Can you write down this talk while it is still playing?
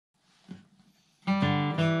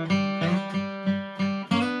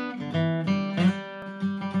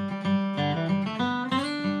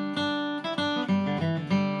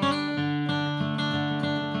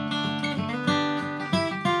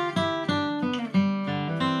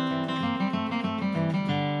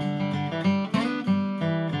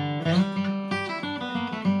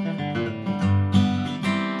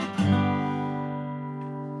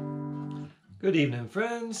Good evening,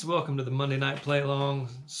 friends. Welcome to the Monday Night Play-Along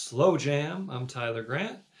Slow Jam. I'm Tyler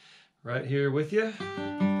Grant, right here with you,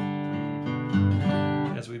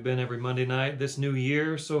 as we've been every Monday night this new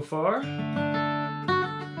year so far.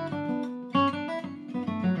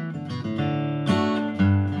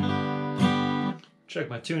 Check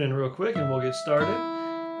my tune-in real quick and we'll get started.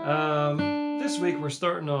 This week we're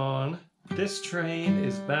starting on This Train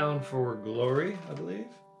is Bound for Glory, I believe.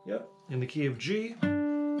 Yep, in the key of G.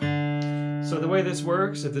 So the way this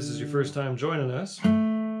works, if this is your first time joining us,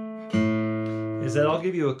 is that I'll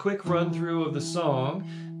give you a quick run through of the song.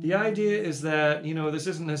 The idea is that, you know, this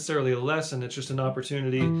isn't necessarily a lesson, it's just an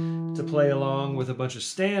opportunity to play along with a bunch of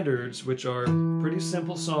standards, which are pretty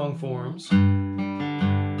simple song forms.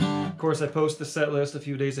 Of course, I post the set list a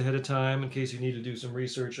few days ahead of time in case you need to do some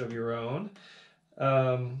research of your own.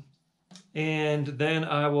 And then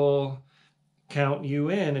I will count you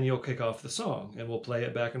in and you'll kick off the song and we'll play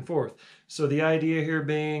it back and forth. So the idea here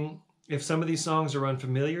being, if some of these songs are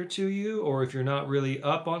unfamiliar to you or if you're not really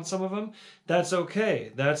up on some of them, that's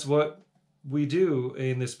okay. That's what we do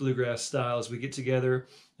in this bluegrass style, is we get together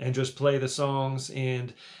and just play the songs,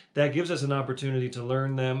 and that gives us an opportunity to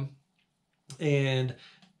learn them and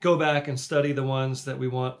go back and study the ones that we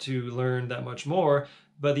want to learn that much more.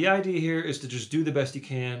 But the idea here is to just do the best you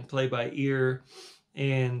can, play by ear,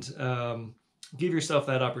 and give yourself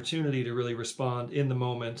that opportunity to really respond in the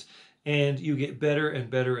moment, and you get better and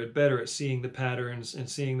better and better at seeing the patterns and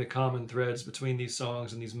seeing the common threads between these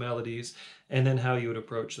songs and these melodies, and then how you would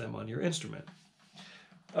approach them on your instrument.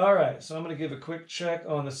 All right, so I'm going to give a quick check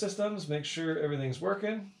on the systems, make sure everything's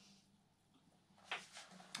working. I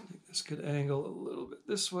think this could angle a little bit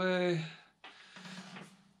this way,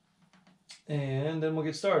 and then we'll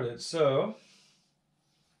get started. So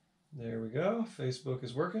there we go, Facebook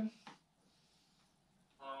is working.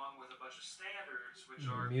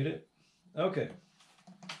 Mute it. Okay.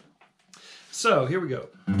 So here we go.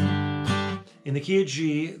 In the key of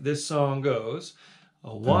G, this song goes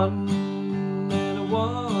a 1 and a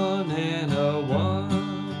 1 and a 1.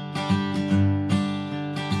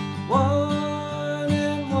 1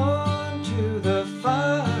 and 1 to the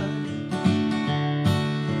 5.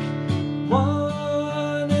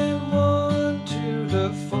 1 and 1 to the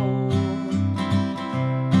 4.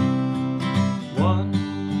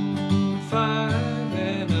 1, 5.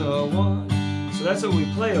 So that's what we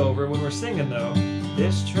play over when we're singing, though.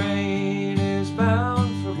 This train is bound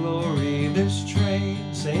for glory. This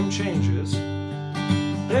train, same changes.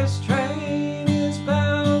 This train is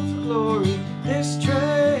bound for glory. This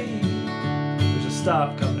train, there's a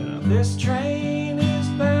stop coming up. This train is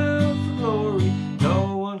bound for glory.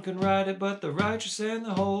 No one can ride it but the righteous and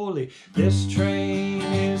the holy. This train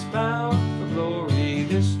is bound for glory.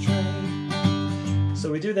 This train.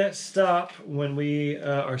 So we do that stop when we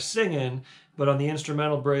are singing, but on the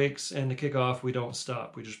instrumental breaks and the kickoff, we don't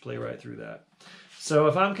stop. We just play right through that. So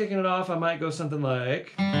if I'm kicking it off, I might go something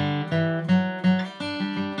like...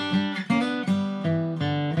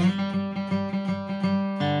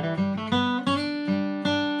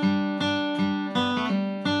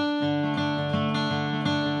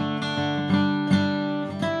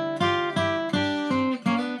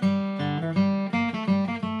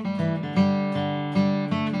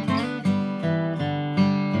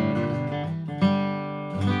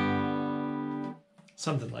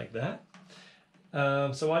 something like that.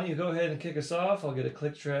 So why don't you go ahead and kick us off? I'll get a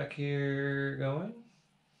click track here going.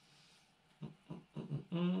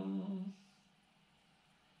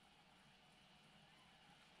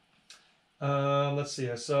 Let's see,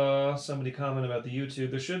 I saw somebody comment about the YouTube.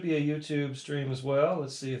 There should be a YouTube stream as well.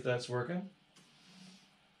 Let's see if that's working.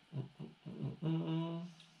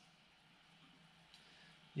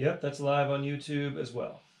 Yep, that's live on YouTube as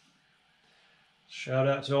well. Shout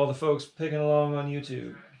out to all the folks picking along on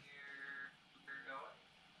YouTube.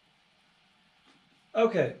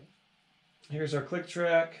 Okay, here's our click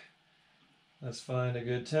track. Let's find a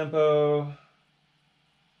good tempo.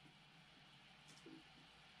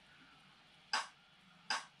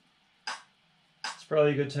 It's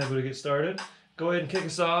probably a good tempo to get started. Go ahead and kick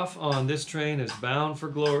us off on This Train is Bound for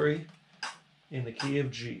Glory in the key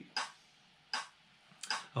of G.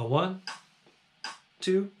 A 1,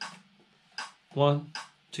 2, 1,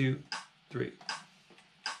 2, 3.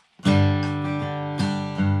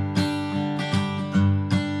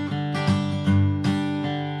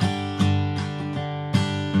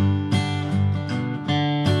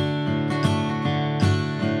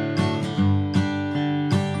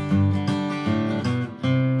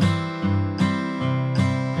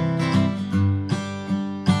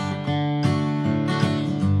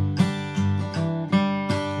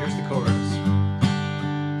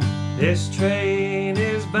 This train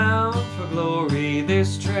is bound for glory,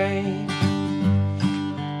 this train.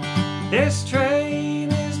 This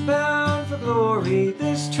train is bound for glory,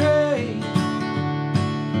 this train.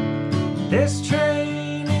 This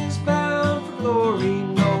train is bound for glory,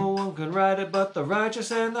 no one can ride it but the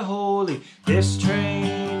righteous and the holy. This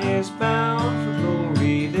train is bound for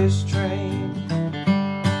glory, this train.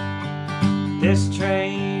 This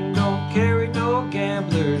train don't carry no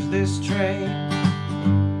gamblers, this train.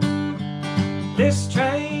 This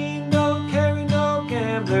train don't carry no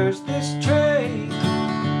gamblers, this train.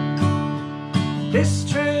 This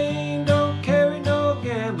train don't carry no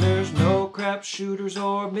gamblers, no crap shooters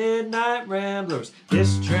or midnight ramblers.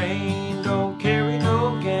 This train don't carry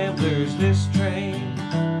no gamblers, this train.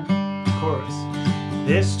 Chorus.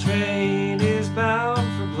 This train is bound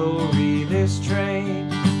for glory, this train.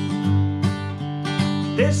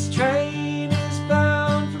 This train is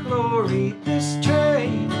bound for glory, this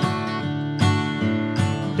train.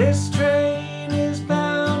 This train is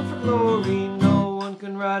bound for glory, no one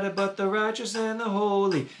can ride it but the righteous and the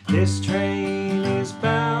holy. This train is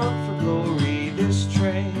bound for glory, this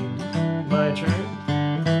train. My train.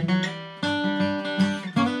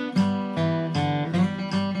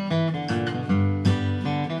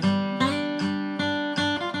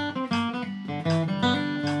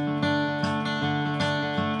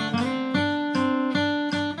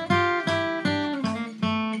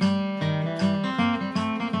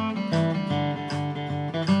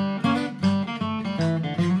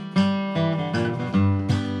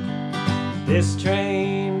 This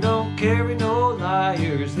train don't carry no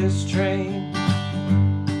liars, this train.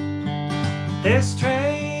 This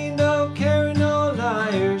train don't carry no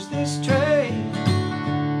liars, this train.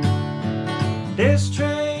 This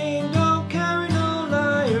train don't carry no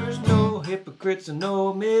liars, no hypocrites and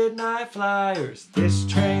no midnight flyers. This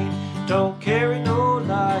train don't carry no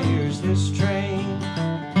liars, this train.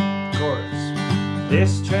 Chorus.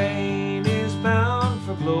 This train is bound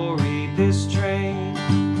for glory, this train.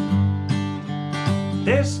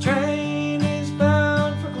 This train is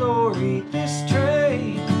bound for glory, this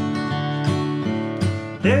train.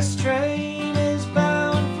 This train is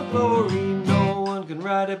bound for glory, no one can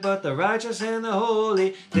ride it but the righteous and the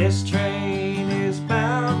holy. This train is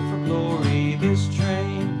bound for glory, this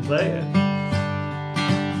train. Play it.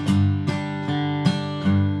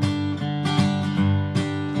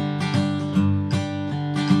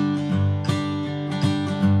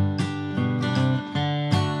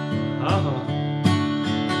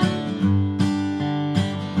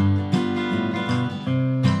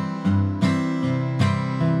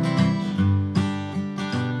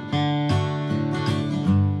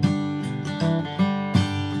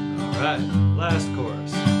 Last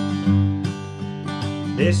chorus.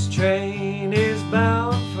 This train is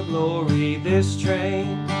bound for glory, this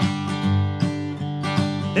train.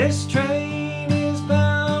 This train is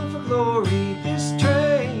bound for glory, this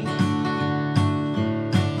train.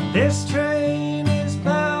 This train is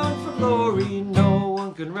bound for glory, no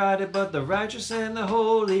one can ride it but the righteous and the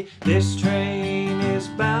holy. This train is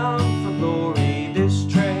bound for glory, this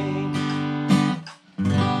train.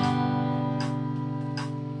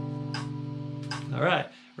 All right,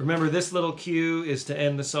 remember this little cue is to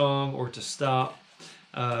end the song or to stop.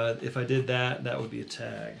 If I did that, that would be a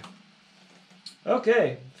tag.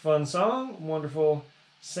 Okay, fun song, wonderful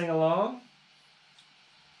sing-along.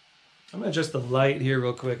 I'm going to adjust the light here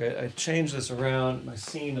real quick. I changed this around, my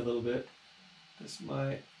scene a little bit. This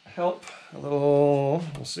might help a little,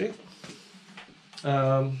 we'll see.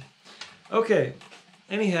 Okay,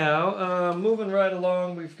 anyhow, moving right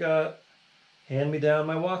along, we've got Hand Me Down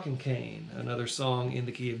My Walking Cane, another song in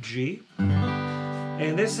the key of G.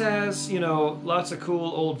 And this has, you know, lots of cool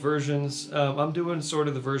old versions. I'm doing sort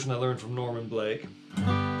of the version I learned from Norman Blake,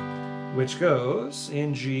 which goes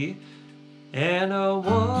in G, and a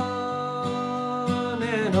 1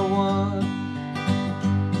 and a 1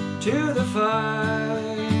 to the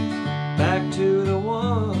 5, back to the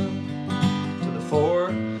 1 to the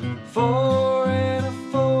 4, 4 and a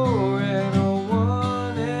 4 and a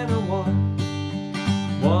 1 and a 1,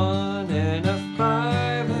 1 and a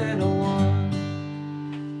 5 and a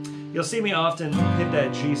 1. You'll see me often hit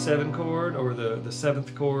that G7 chord or the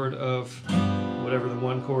 7th chord of whatever the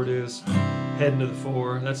 1 chord is, heading to the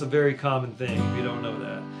 4. That's a very common thing if you don't know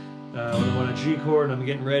that. When I'm on a G chord and I'm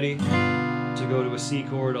getting ready to go to a C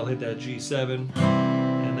chord, I'll hit that G7,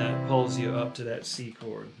 and that pulls you up to that C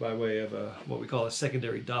chord by way of what we call a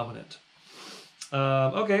secondary dominant.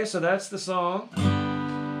 Okay, so that's the song,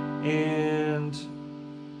 and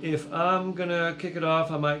if I'm gonna kick it off,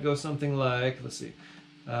 I might go something like, let's see,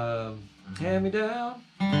 hand me down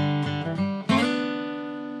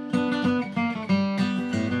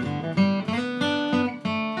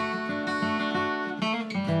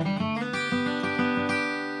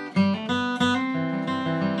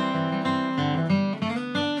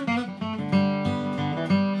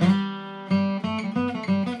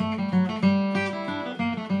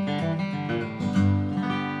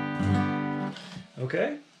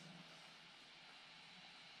Okay.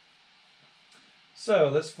 So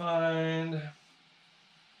let's find...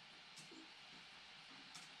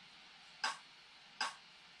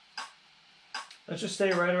 Let's just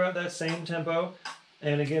stay right around that same tempo.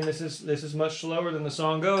 And again, this is much slower than the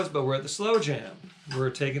song goes, but we're at the slow jam.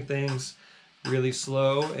 We're taking things really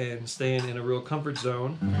slow and staying in a real comfort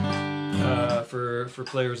zone for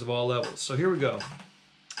players of all levels. So here we go.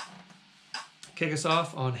 Kick us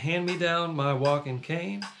off on Hand Me Down My Walking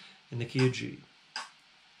Cane in the key of G.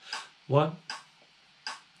 1,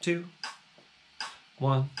 2,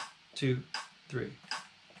 1, 2, 3.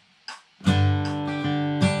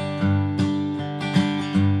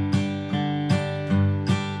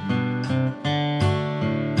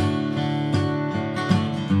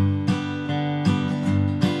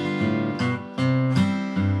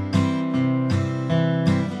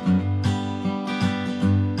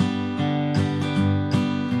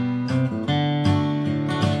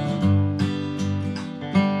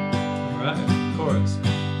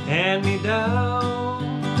 Hand me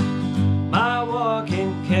down my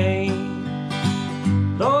walking cane,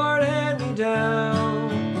 Lord, hand me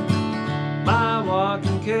down my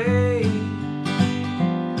walking cane,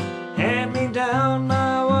 hand me down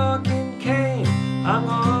my walking cane. I'm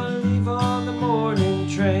gonna leave on the morning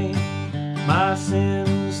train. My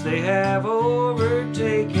sins, they have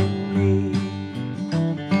overtaken me.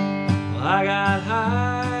 Well, I got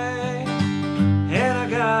high and I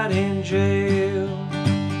got in jail.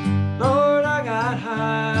 Lord, I got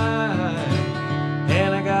high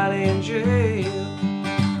and I got in jail.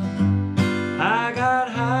 I got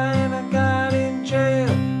high and I got in jail.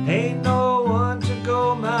 Ain't no one to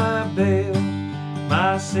go my bail.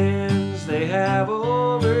 My sins, they have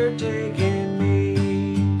overtaken me.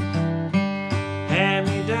 Hand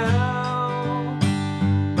me down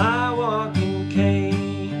my walking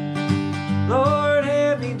cane, Lord,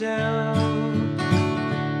 hand me down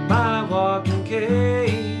my walking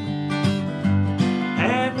cane.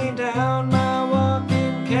 Hand me down my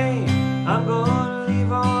walking cane. I'm gonna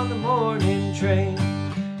leave on the morning train.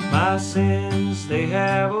 My sins, they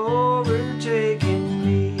have overtaken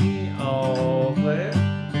me. All clear.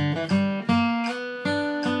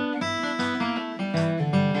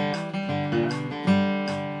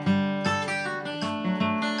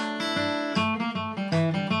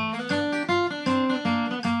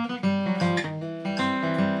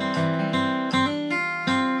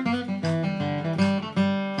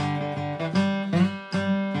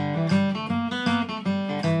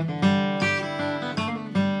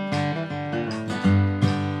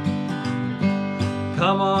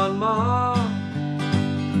 Come on, Ma,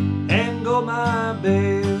 and go my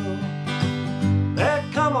bail.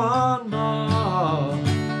 Come on, Ma,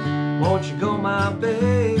 won't you go my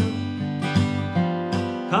bail?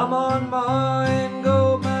 Come on, Ma, and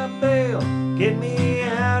go my bail. Get me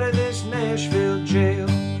out of this Nashville jail.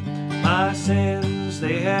 My sins,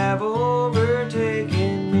 they have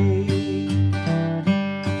overtaken me.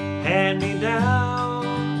 Hand me down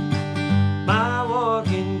my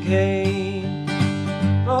walking cane,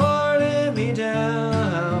 Lord, hand me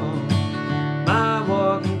down my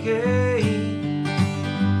walking cane.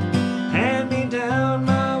 Hand me down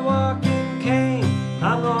my walking cane.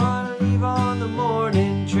 I'm gonna leave on the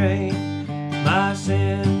morning train. My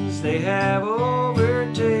sins, they have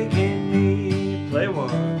overtaken me. Play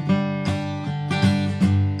one.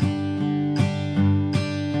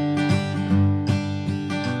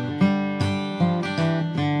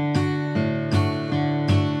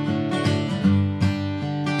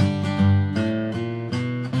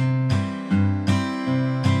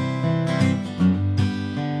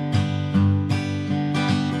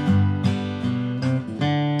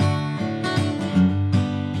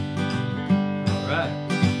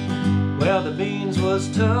 Well, the beans was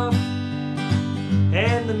tough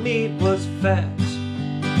and the meat was fat.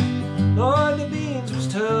 Lord, the beans was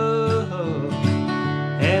tough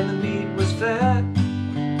and the meat was fat.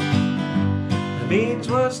 The beans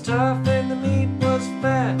was tough and the meat was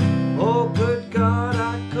fat. Oh, good God,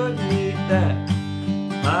 I couldn't eat that.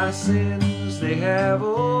 My sins, they have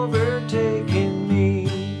overtaken me.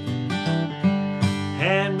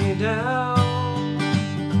 Hand me down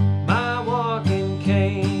my walking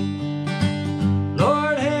cane,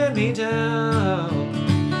 Lord, hand me down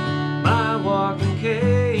my walking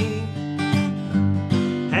cane.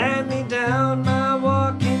 Hand me down my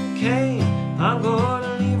walking cane. I'm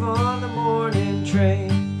gonna leave on the morning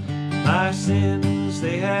train. My sins,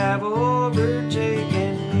 they have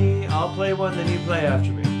overtaken me. I'll play one, then you play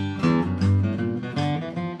after me.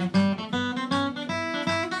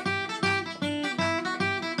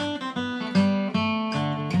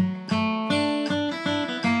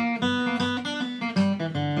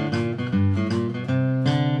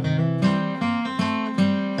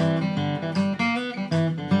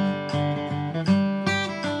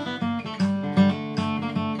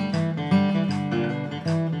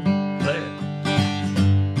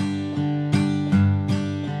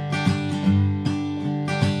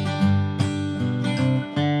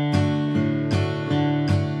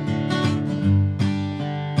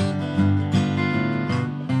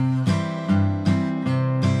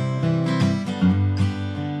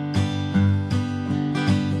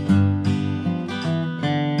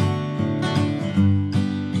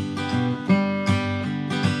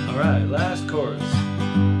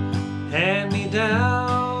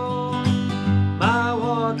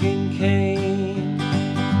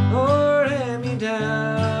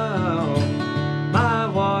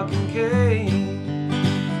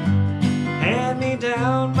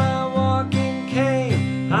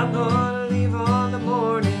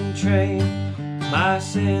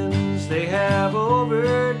 sins, they have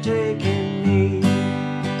overtaken me.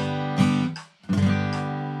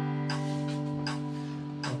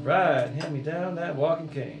 All right, hand me down that walking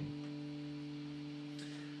cane.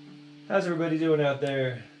 How's everybody doing out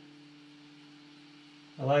there?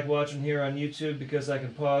 I like watching here on YouTube because I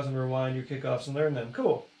can pause and rewind your kickoffs and learn them.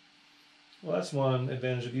 Cool. Well, that's one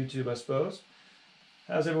advantage of YouTube, I suppose.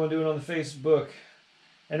 How's everyone doing on the Facebook?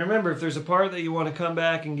 And remember, if there's a part that you want to come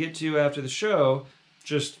back and get to after the show,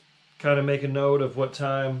 just kind of make a note of what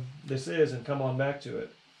time this is and come on back to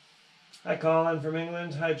it. Hi, Colin from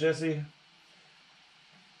England. Hi, Jesse.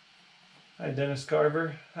 Hi, Dennis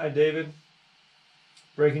Carver. Hi, David.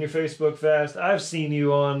 Breaking your Facebook fast. I've seen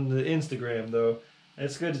you on the Instagram, though.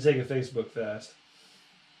 It's good to take a Facebook fast.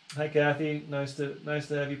 Hi, Kathy. Nice to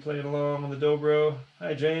have you playing along on the Dobro.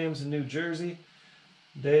 Hi, James in New Jersey.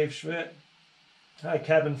 Dave Schmidt. Hi,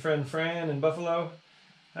 cabin friend Fran in Buffalo.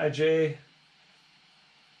 Hi, Jay.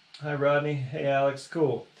 Hi, Rodney. Hey, Alex.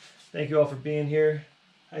 Cool. Thank you all for being here.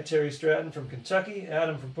 Hi, Terry Stratton from Kentucky.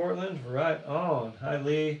 Adam from Portland. Right on. Hi,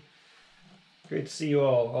 Lee. Great to see you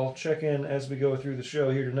all. I'll check in as we go through the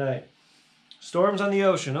show here tonight. Storms on the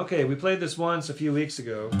Ocean. Okay, we played this once a few weeks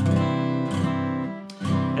ago. And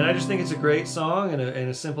I just think it's a great song and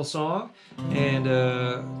a simple song. And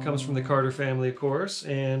comes from the Carter family, of course.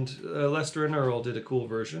 And Lester and Earl did a cool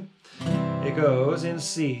version. It goes in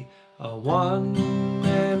C. A 1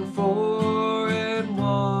 and 4 and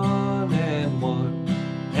 1 and 1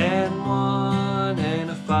 and 1 and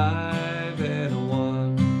a 5 and a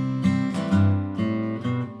 1.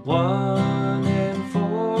 1 and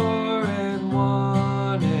 4 and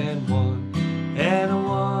 1 and 1 and a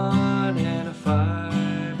 1 and a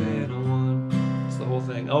 5 and a 1. That's the whole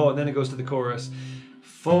thing. Oh, and then it goes to the chorus.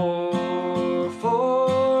 4,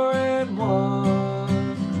 4 and 1.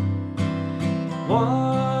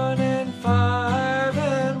 1 and 5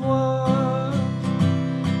 and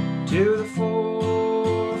 1. To the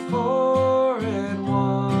 4, 4 and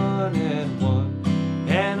 1 and 1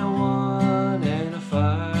 and a 1 and a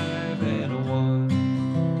 5 and a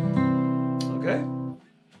 1. Okay?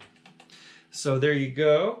 So there you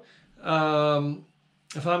go.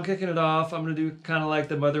 If I'm kicking it off, I'm going to do kind of like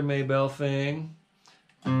the Mother Maybelle thing.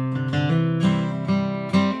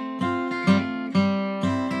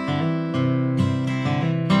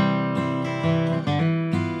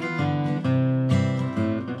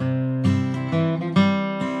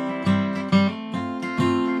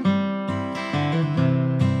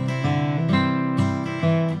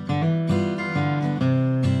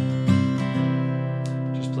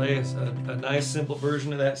 A nice simple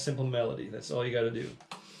version of that simple melody. That's all you got to do.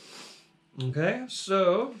 Okay,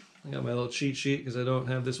 so I got my little cheat sheet because I don't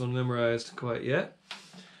have this one memorized quite yet.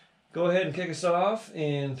 Go ahead and kick us off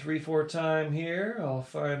in 3/4 time here. I'll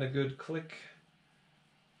find a good click.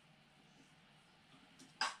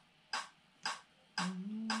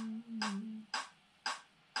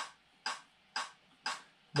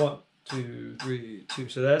 One, 2, 3, 2.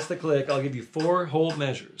 So that's the click. I'll give you 4 whole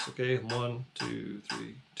measures. Okay, 1, 2,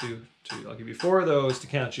 3, 2, 2. I'll give you 4 of those to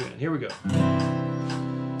count you in. Here we go.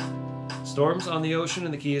 Storms on the Ocean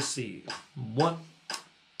in the key of C. 1,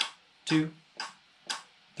 2,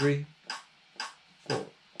 3, 4.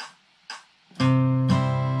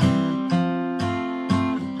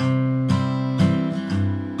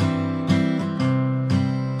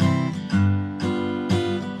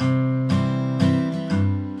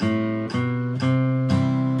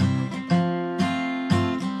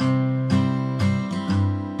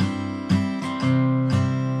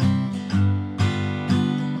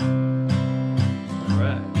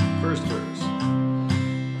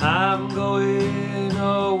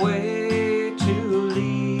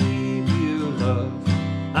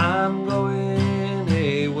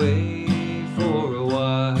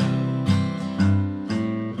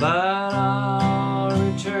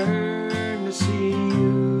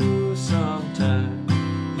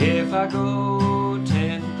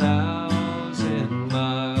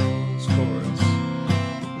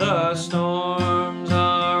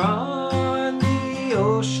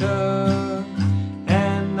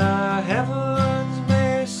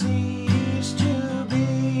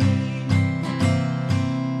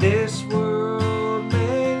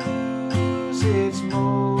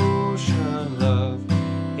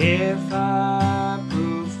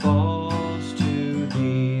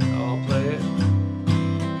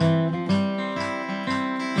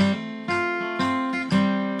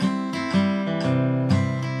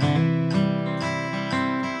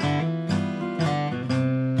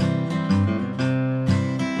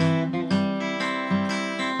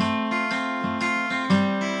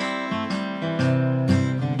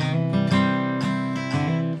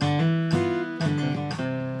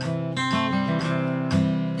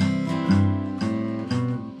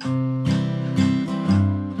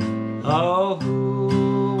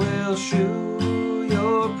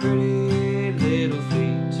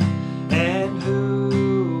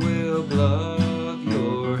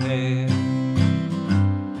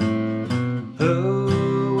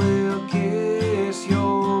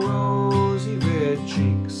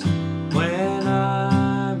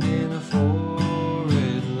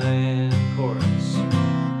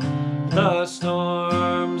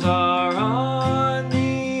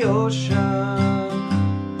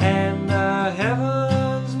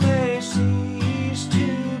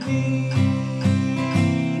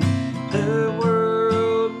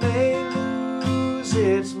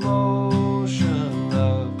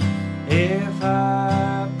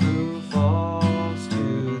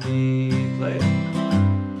 play it.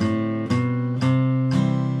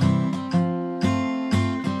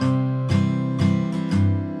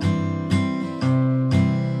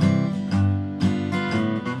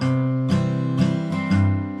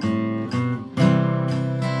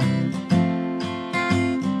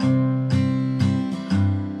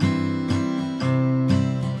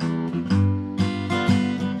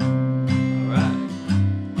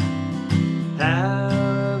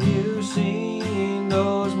 Have you seen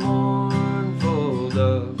those mournful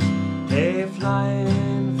doves? They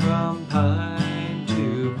flying from pine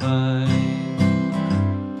to pine,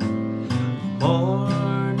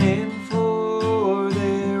 mourning for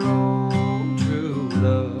their own true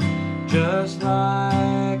love, just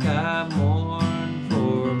like I mourn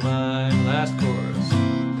for mine. Last chorus.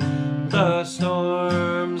 The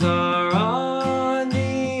storms are on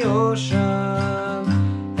the ocean,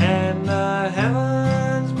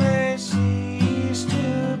 heavens may cease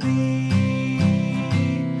to be.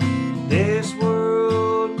 This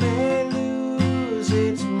world may lose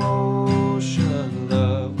its motion,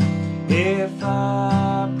 love, if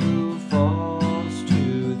I prove false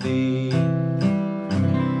to thee.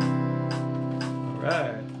 All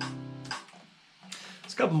right.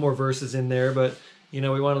 There's a couple more verses in there, but you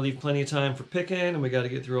know, we want to leave plenty of time for picking, and we got to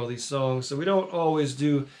get through all these songs. So we don't always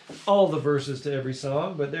do all the verses to every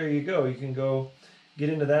song, but there you go. You can go get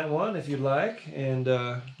into that one if you'd like and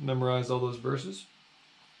memorize all those verses.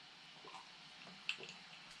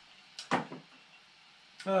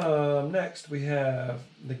 Next, we have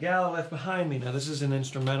The Gal Left Behind Me. Now, this is an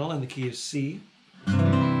instrumental, and the key is C.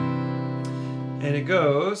 And it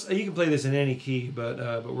goes, you can play this in any key, but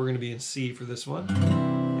we're going to be in C for this one.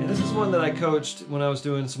 And this is one that I coached when I was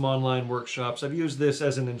doing some online workshops. I've used this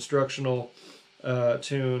as an instructional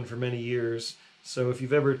tune for many years. So if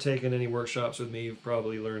you've ever taken any workshops with me, you've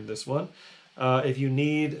probably learned this one. If you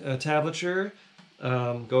need a tablature,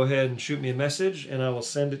 go ahead and shoot me a message and I will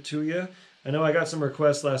send it to you. I know I got some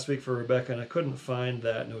requests last week for Rebecca and I couldn't find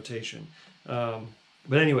that notation. But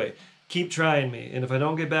anyway, keep trying me. And if I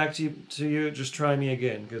don't get back to you, just try me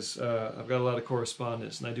again, because I've got a lot of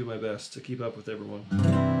correspondence and I do my best to keep up with everyone.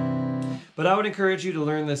 But I would encourage you to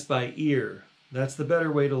learn this by ear. That's the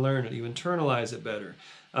better way to learn it. You internalize it better.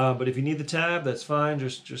 But if you need the tab, that's fine.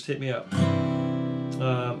 Just hit me up.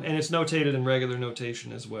 And it's notated in regular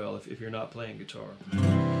notation as well if you're not playing guitar.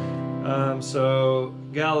 So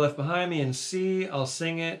Gal Left Behind Me in C. I'll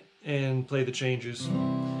sing it and play the changes.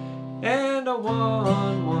 And a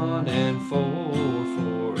 1, 1, and 4,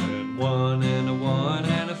 4, and 1, and a 1,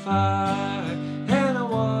 and a 5, and a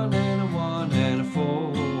 1, and a 1, and a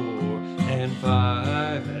 4, and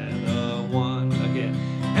 5, and a 1 again,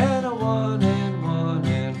 and a 1, and 1,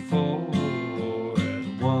 and 4,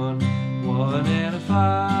 and 1, 1, and a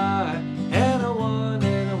 5, and a 1,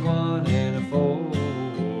 and a 1, and a 4,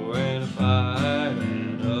 and a 5,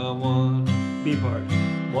 and a 1. B part.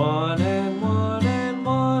 1 and 1 and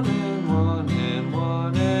 1 and 1 and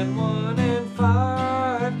 1 and 1 and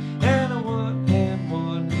 5 and a 1 and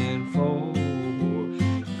 1 and 4,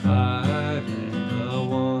 5 and a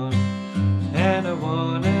 1 and a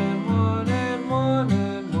 1 and 1 and 1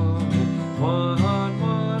 and 1 and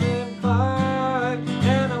 1 and 5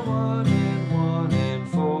 and a 1 and 1 and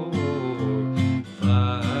 4,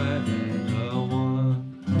 5 and a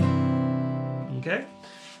 1. Okay?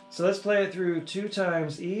 So let's play it through 2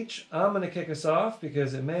 times each. I'm going to kick us off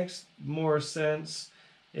because it makes more sense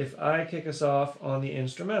if I kick us off on the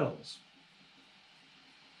instrumentals.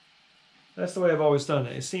 That's the way I've always done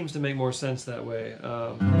it. It seems to make more sense that way.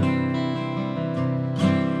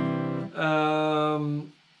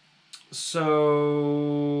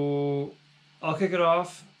 So I'll kick it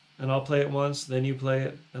off and I'll play it once, then you play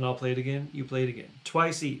it, and I'll play it again, you play it again.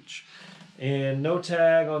 Twice each. And no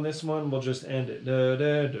tag on this one, we'll just end it. Da,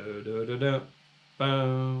 da, da, da, da, da.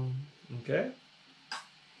 Boom. Okay?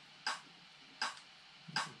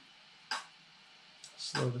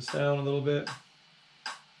 Slow this down a little bit.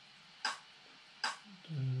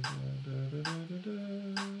 Da, da, da, da, da, da,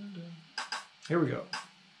 da. Here we go.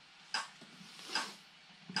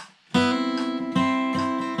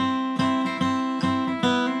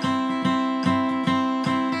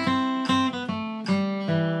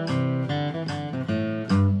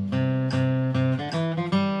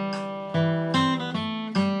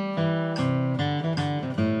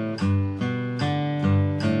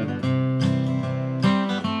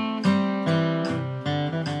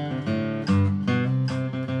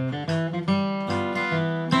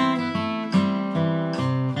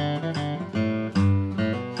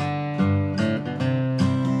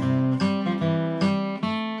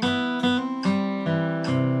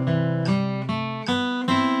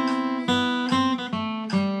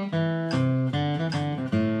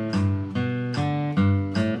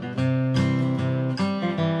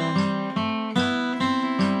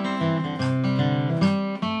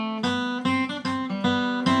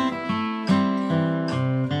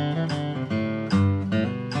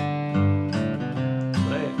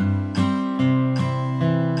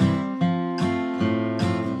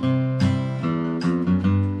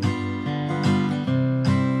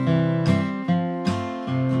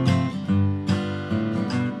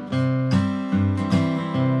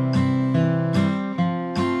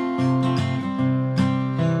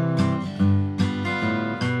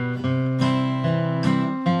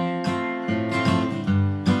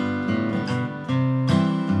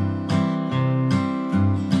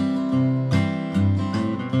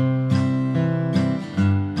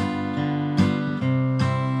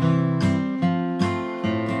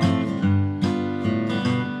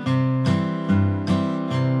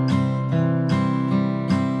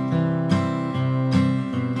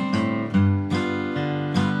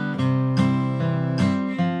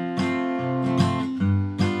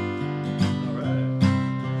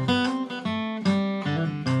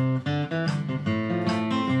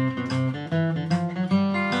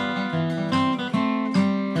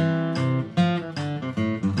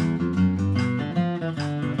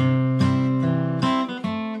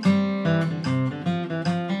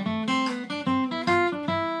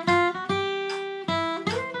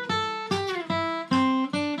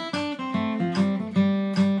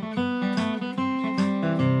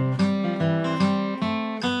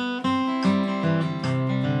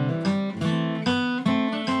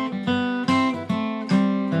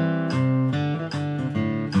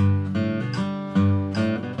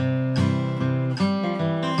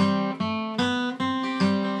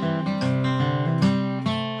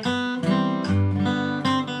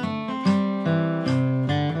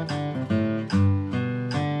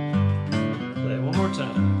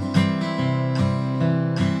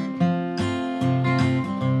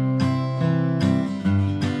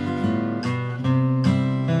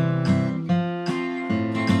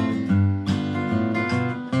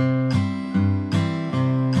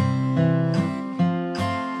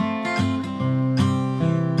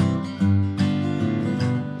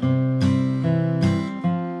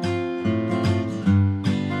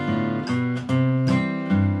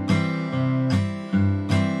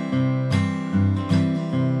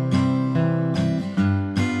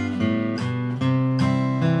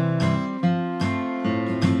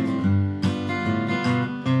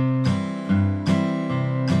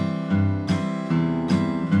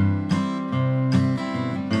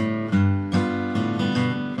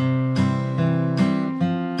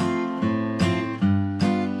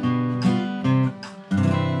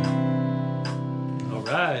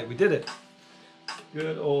 did it.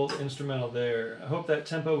 Good old instrumental there. I hope that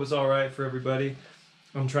tempo was all right for everybody.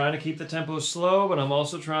 I'm trying to keep the tempo slow, but I'm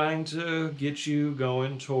also trying to get you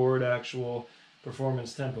going toward actual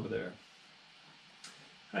performance tempo there.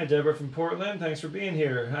 Hi, Deborah from Portland. Thanks for being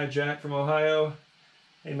here. Hi, Jack from Ohio.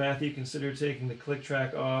 Hey, Matthew, consider taking the click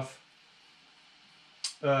track off.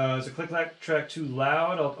 Is the click track too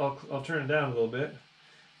loud? I'll turn it down a little bit.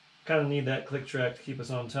 Kind of need that click track to keep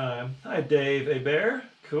us on time. Hi, Dave A. Bear.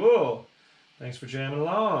 Cool. Thanks for jamming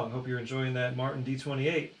along. Hope you're enjoying that Martin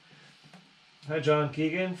D28. Hi, John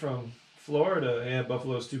Keegan from Florida. Yeah,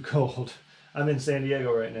 Buffalo's too cold. I'm in San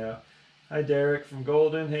Diego right now. Hi, Derek from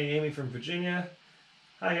Golden. Hey, Amy from Virginia.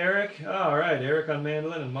 Hi, Eric. All right, Eric on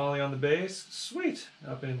mandolin and Molly on the bass. Sweet.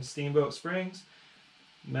 Up in Steamboat Springs.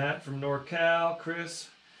 Matt from NorCal. Chris.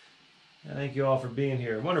 Thank you all for being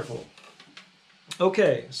here. Wonderful.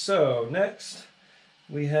 Okay, so next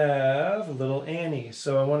we have Little Annie.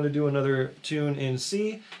 So I wanted to do another tune in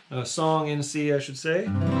C, a song in C, I should say.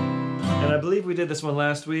 And I believe we did this one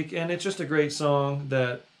last week, and it's just a great song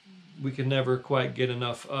that we could never quite get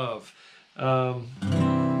enough of.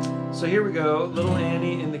 So here we go, Little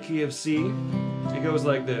Annie in the key of C. It goes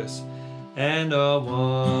like this. And a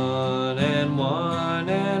 1 and 1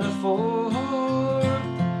 and a 4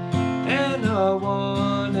 and a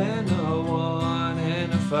 1 and a 1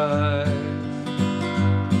 and a 5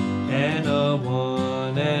 and a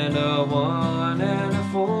 1 and a 1 and a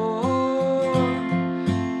 4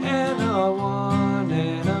 and a 1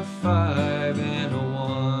 and a 5 and a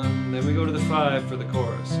 1. Then we go to the 5 for the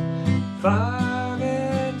chorus. 5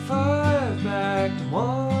 and 5 back to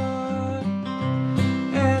 1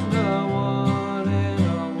 and a 1 and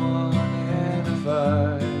a 1 and a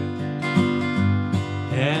 5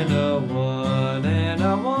 and a 1 and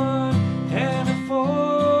a 1 and a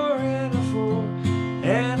 4 and a 4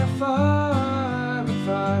 and a 5 and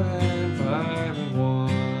 5 and 5 and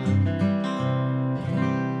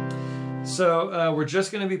 1. So we're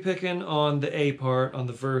just going to be picking on the A part, on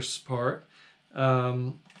the verse part.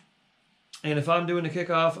 And if I'm doing a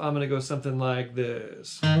kickoff, I'm going to go something like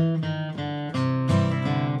this.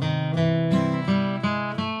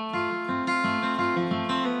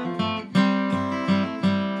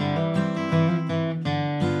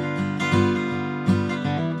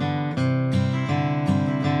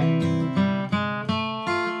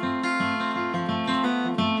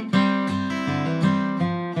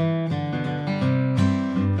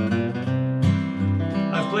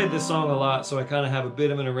 This song a lot, so I kind of have a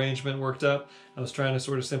bit of an arrangement worked up. I was trying to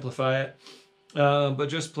sort of simplify it, but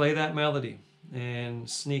just play that melody and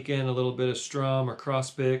sneak in a little bit of strum or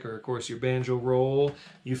cross pick, or of course your banjo roll.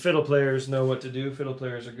 You fiddle players know what to do. Fiddle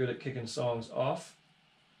players are good at kicking songs off.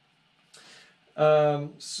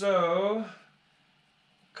 So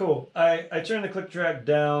cool. I turn the click track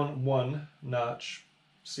down 1 notch.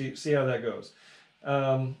 See how that goes.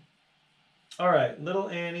 All right, Little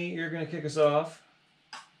Annie, you're going to kick us off.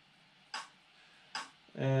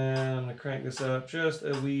 And I'm going to crank this up just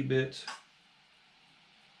a wee bit.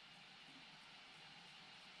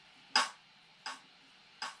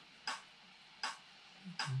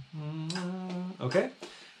 Okay,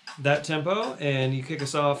 that tempo, and you kick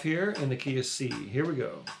us off here in the key of C. Here we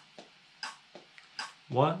go.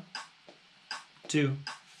 1, 2,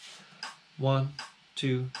 1,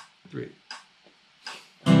 2, 3.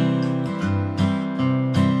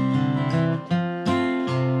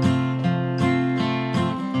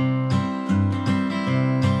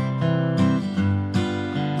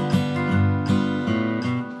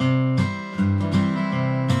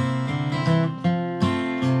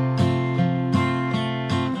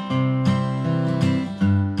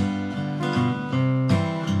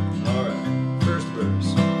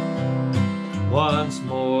 Once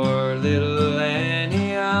more, little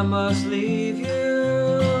Annie, I must leave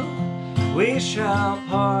you. We shall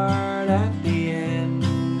part at the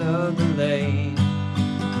end of the lane.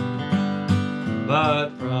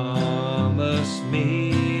 But promise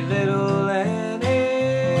me, little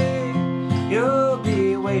Annie, you'll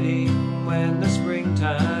be waiting when the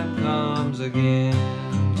springtime comes again.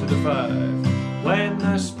 To the 5. When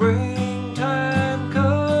the springtime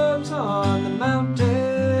comes on the mountain,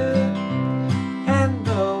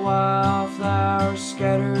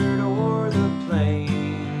 scattered o'er the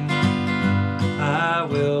plain, I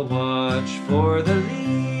will watch for the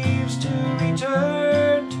leaves to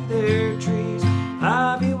return to their trees.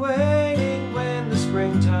 I'll be waiting when the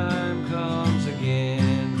springtime comes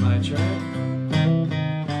again. My turn.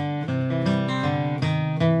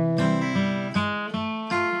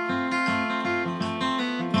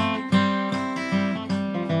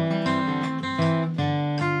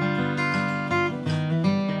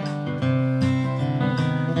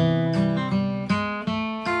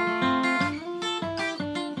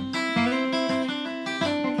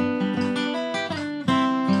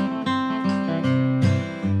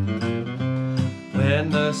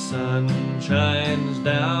 sun shines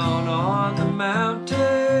down on the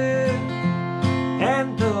mountain,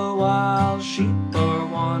 and the wild sheep are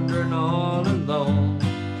wandering all alone,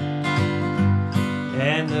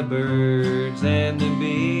 and the birds and the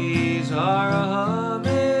bees are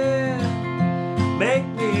a-humming, make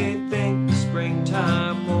me think the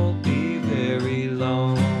springtime won't be very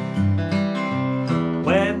long.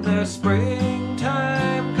 When the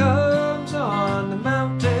springtime comes on the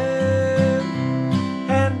mountain,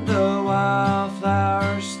 and the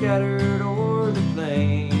wildflowers scattered o'er the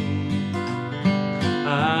plain,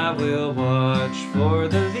 I will watch for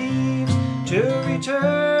the leaves to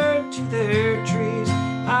return to their trees.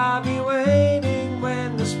 I'll be waiting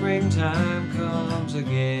when the springtime comes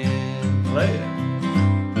again. Play it.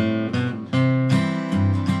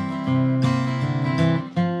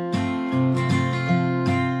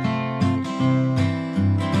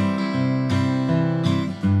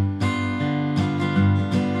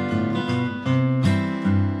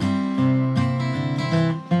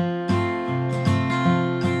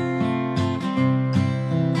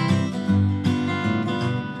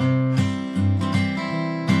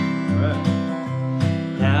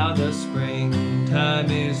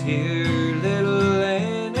 Springtime is here, little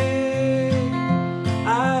Annie.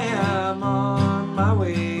 I am on my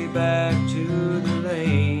way back to the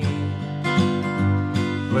lane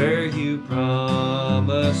where you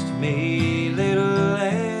promised me, little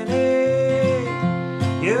Annie,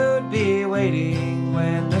 you'd be waiting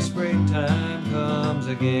when the springtime comes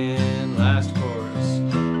again. Last chorus.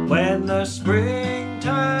 When the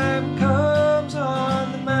springtime comes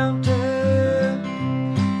on the mountain,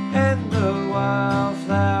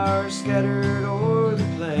 wildflowers scattered o'er the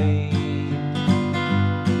plain,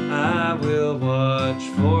 I will watch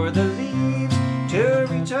for the leaves to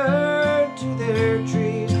return to their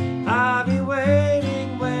trees. I'll be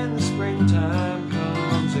waiting when the springtime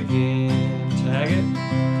comes again. Tag it.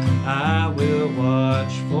 I will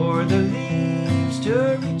watch for the leaves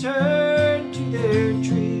to return to their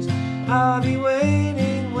trees. I'll be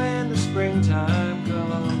waiting when the springtime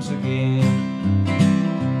comes again.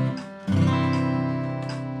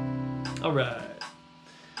 All right.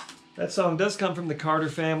 That song does come from the Carter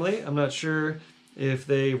family. I'm not sure if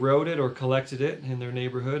they wrote it or collected it in their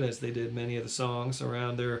neighborhood, as they did many of the songs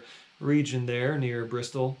around their region there near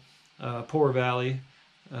Bristol, Poor Valley,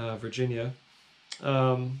 Virginia.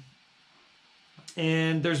 And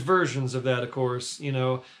there's versions of that, of course. You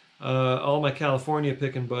know, all my California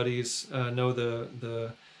picking buddies know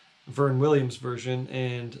the Vern Williams version,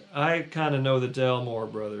 and I kind of know the Delmore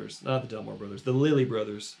brothers, not the Delmore brothers, the Lilly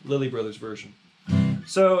brothers version.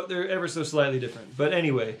 So they're ever so slightly different. But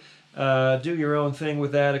anyway, do your own thing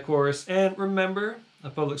with that, of course. And remember,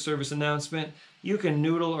 a public service announcement, you can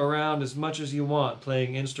noodle around as much as you want,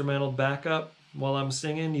 playing instrumental backup while I'm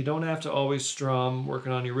singing. You don't have to always strum.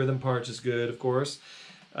 Working on your rhythm parts is good, of course.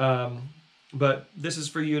 But this is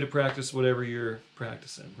for you to practice whatever you're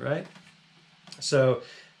practicing, right? So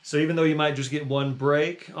even though you might just get one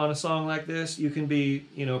break on a song like this, you can be,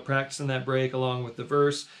 you know, practicing that break along with the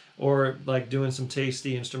verse, or like doing some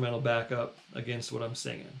tasty instrumental backup against what I'm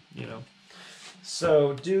singing, you know.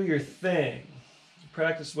 So do your thing.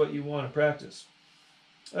 Practice what you want to practice.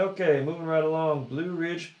 Okay, moving right along. Blue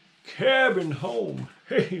Ridge Cabin Home.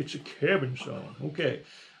 Hey, it's a cabin song. Okay,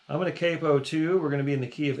 I'm going to capo 2. We're going to be in the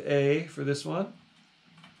key of A for this one.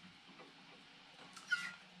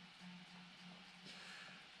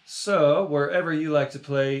 So, wherever you like to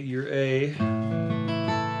play your A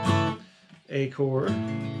chord,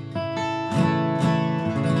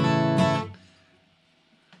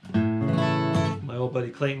 my old buddy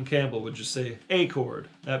Clayton Campbell would just say A chord.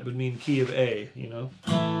 That would mean key of A, you know.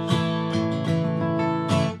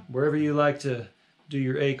 Wherever you like to do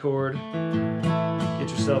your A chord,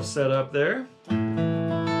 get yourself set up there.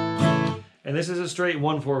 And this is a straight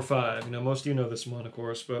 1-4-5. You know, most of you know this one, of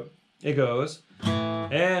course, but it goes.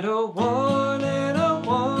 And a 1 and a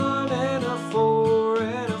 1 and a 4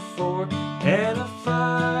 and a 4 and a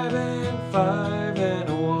 5 and 5 and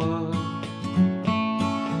a 1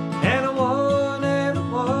 and a 1 and a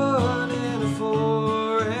 1 and a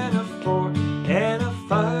 4 and a 4 and a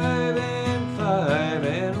 5 and 5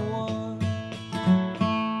 and a 1.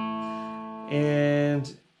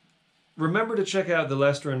 And remember to check out the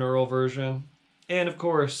Lester and Earl version, and of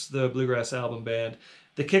course the Bluegrass Album Band.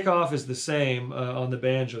 The kickoff is the same on the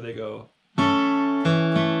banjo. They go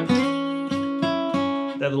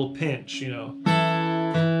that little pinch, you know.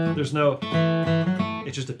 There's no,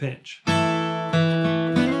 it's just a pinch. And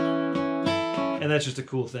that's just a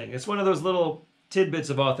cool thing. It's one of those little tidbits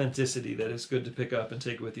of authenticity that is good to pick up and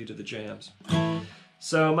take with you to the jams.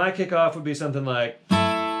 So my kickoff would be something like.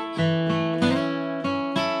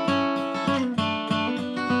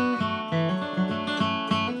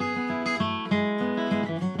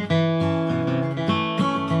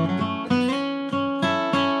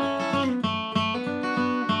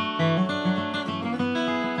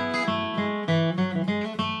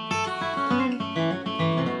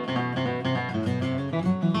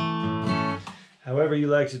 However you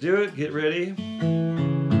like to do it, get ready.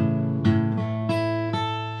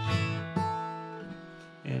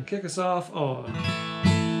 And kick us off on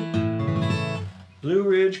Blue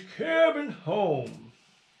Ridge Cabin Home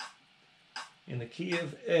in the key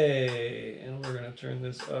of A. And we're going to turn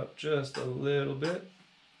this up just a little bit.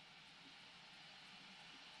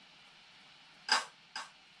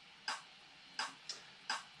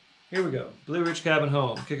 Here we go. Blue Ridge Cabin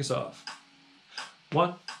Home. Kick us off.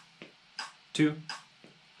 1, 2,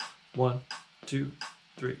 1, 2,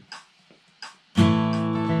 3.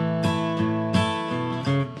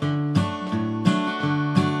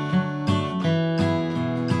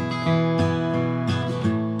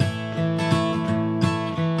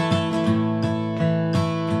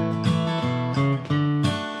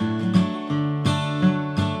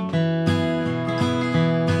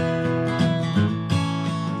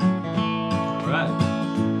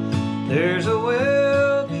 There's a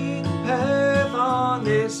well-beaten path on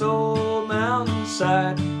this old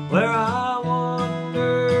mountainside where I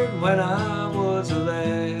wandered when I was a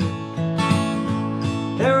lad.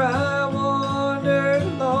 There I wandered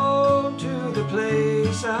alone to the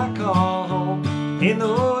place I call home in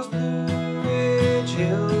those Blue Ridge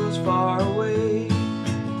hills far away.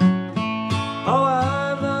 Oh,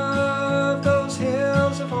 I love those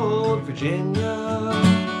hills of old Virginia.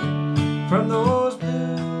 From those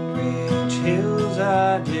hills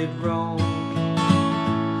I did roam.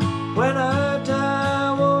 When I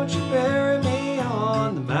die, won't you bury me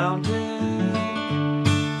on the mountain,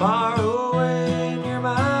 far away near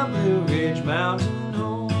my Blue Ridge mountain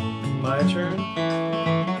home? My turn.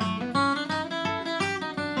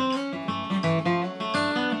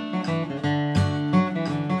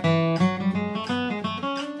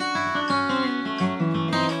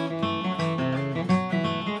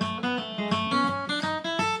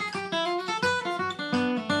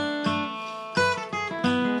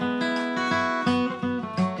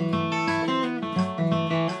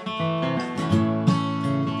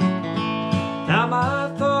 Now my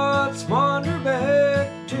thoughts wander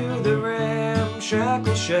back to the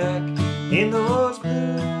ramshackle shack in those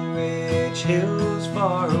Blue Ridge hills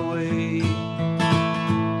far away.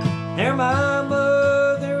 There my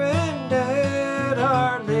mother and dad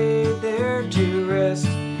are laid there to rest.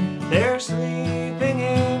 They're sleeping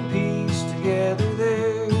in peace together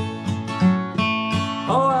there.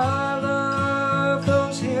 Oh, I love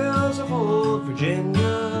those hills of old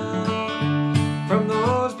Virginia. From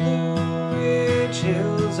those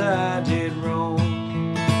hills I did roam.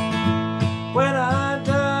 When I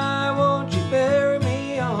die, won't you bury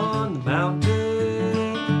me on the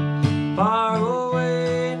mountain, far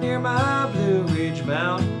away near my Blue Ridge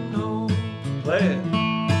mountain home? Play it.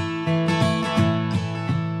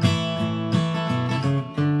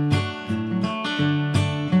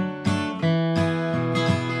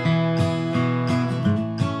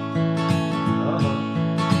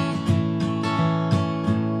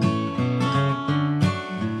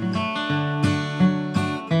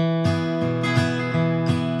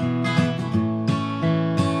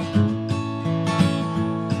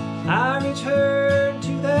 I return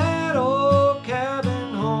to that old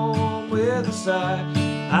cabin home with a sigh.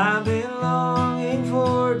 I've been longing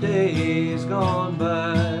for days gone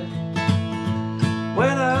by.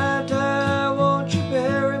 When I die, won't you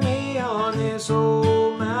bury me on this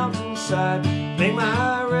old mountainside? Make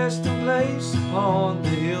my resting place upon the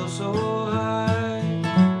hill so high.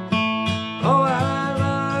 Oh, I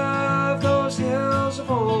love those hills of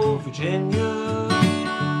old Virginia.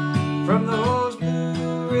 From those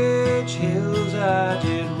Blue Ridge hills I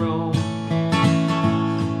did roam.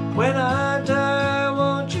 When I die,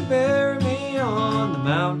 won't you bury me on the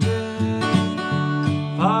mountain,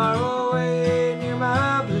 far away near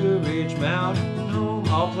my Blue Ridge mountain home?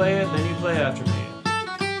 I'll play it, then you play after me.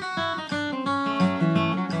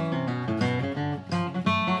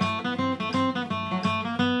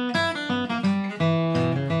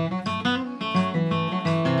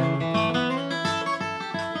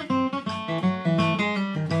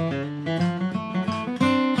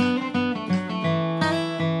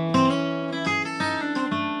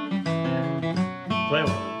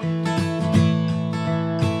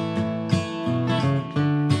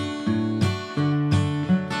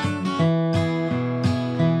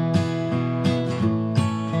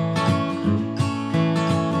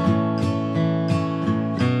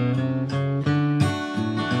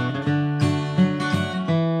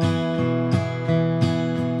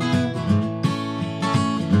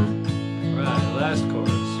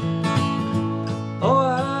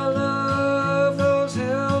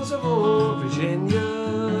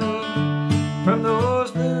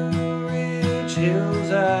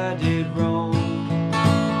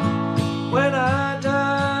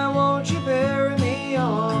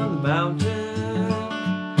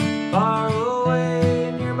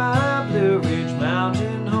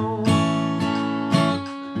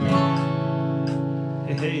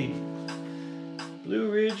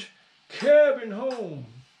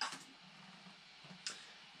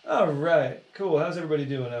 How's everybody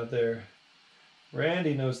doing out there?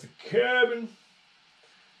 Randy knows the cabin.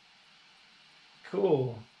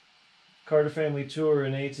 Cool. Carter family tour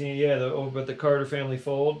in 18. Yeah, over at the Carter family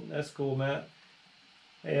fold. That's cool, Matt.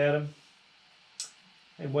 Hey, Adam.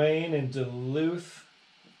 Hey, Wayne in Duluth.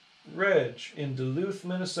 Reg in Duluth,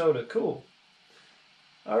 Minnesota. Cool.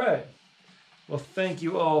 All right. Well, thank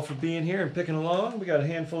you all for being here and picking along. We got a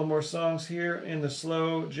handful of more songs here in the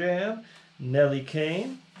slow jam. Nellie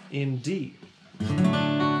Cane in D.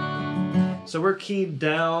 So we're keyed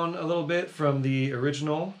down a little bit from the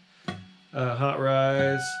original Hot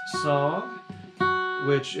Rise song,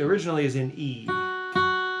 which originally is in E.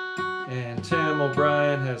 And Tim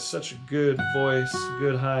O'Brien has such a good voice,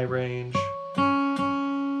 good high range.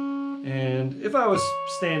 And if I was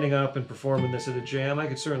standing up and performing this at a jam, I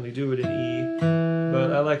could certainly do it in E.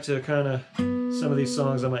 But I like to kind of, some of these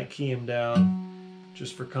songs I might key them down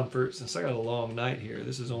just for comfort. Since I got a long night here,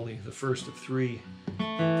 this is only the first of three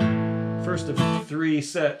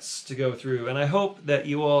sets to go through. And I hope that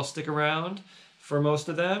you all stick around for most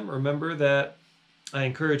of them. Remember that I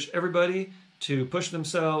encourage everybody to push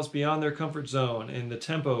themselves beyond their comfort zone in the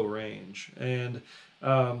tempo range. And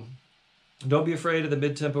don't be afraid of the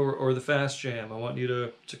mid-tempo or the fast jam. I want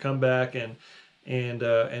you to come back and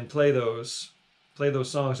play those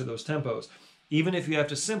songs at those tempos. Even if you have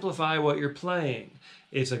to simplify what you're playing,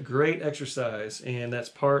 it's a great exercise, and that's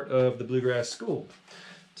part of the bluegrass school,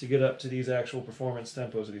 to get up to these actual performance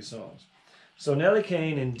tempos of these songs. So Nellie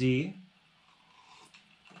Cane in D.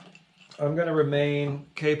 I'm going to remain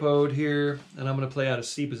capoed here, and I'm going to play out of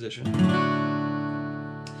C position.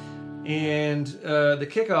 And the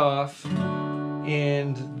kickoff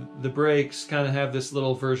and the breaks kind of have this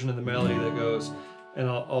little version of the melody that goes, and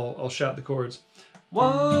I'll shout the chords.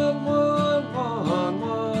 1, 1, 1, 1,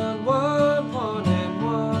 1, 1, and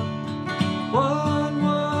 1. 1,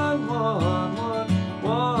 1, 1, 1,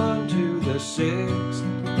 1 to the 6,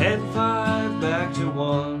 and 5 back to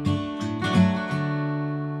 1.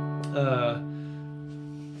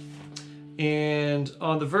 And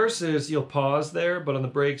on the verses, you'll pause there, but on the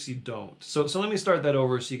breaks, you don't. So let me start that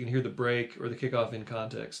over so you can hear the break or the kickoff in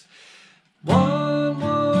context. 1,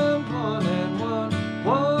 1, 1, and 1,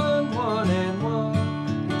 1, 1, and 1.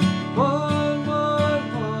 1,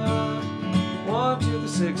 1, 1, 1 to the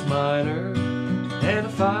 6 minor, and a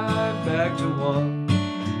 5 back to 1.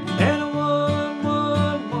 And a 1,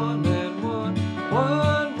 1, 1, and 1,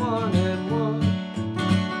 1, 1, and 1.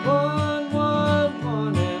 1, 1,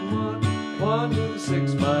 1, and 1, 1 to the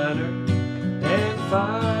 6 minor, and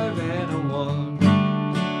 5 and a 1.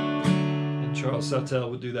 And Charles Sautel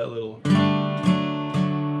would do that little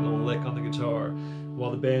lick on the guitar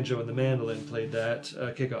while the banjo and the mandolin played that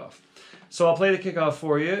kickoff. So I'll play the kickoff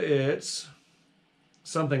for you. It's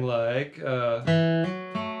something like...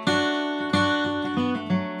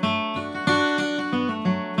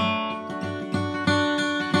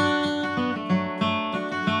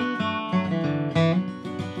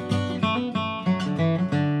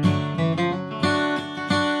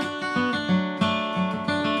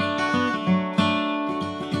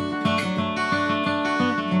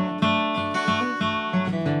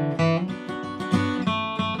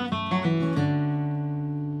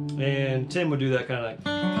 and Tim would do that kind of like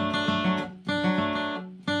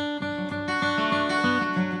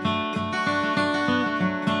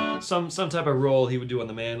some type of roll he would do on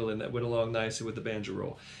the mandolin that went along nicely with the banjo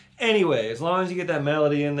roll. Anyway, as long as you get that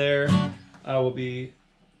melody in there, I will be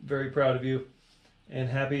very proud of you and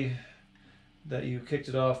happy that you kicked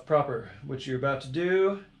it off proper, which you're about to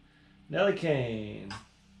do. Nellie Cane.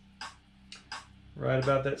 Right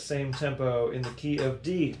about that same tempo in the key of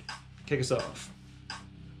D. Kick us off.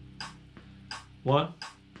 1,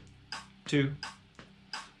 2,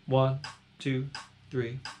 1, 2,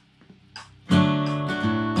 3.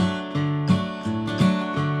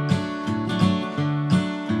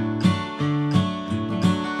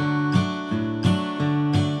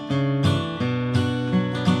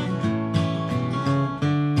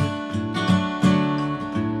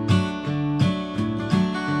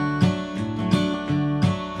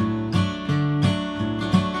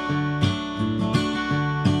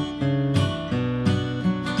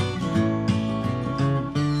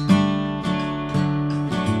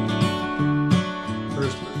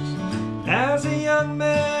 As a young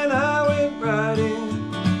man, I went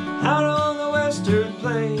riding out on the western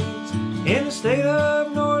plains in the state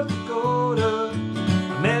of North Dakota.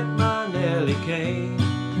 I met my Nellie Cane,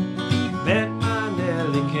 met my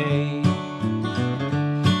Nellie Cane.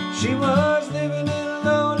 She was living in a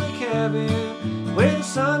lonely cabin with a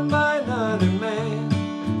son by another man.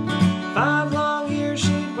 5 long years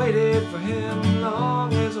she'd waited for him,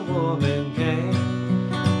 long as a woman can.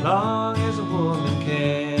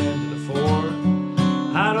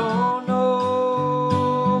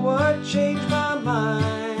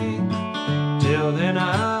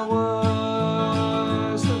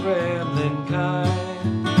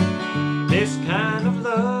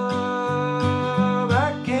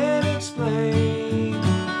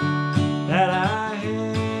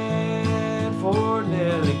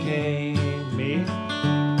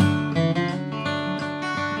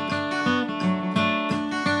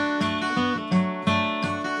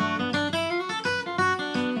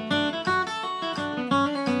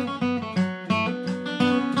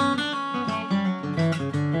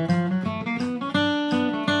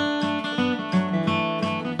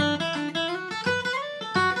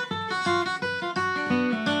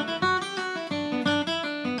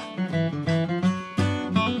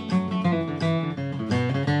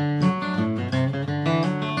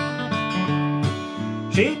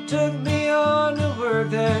 She took me on to work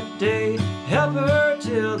that day, help her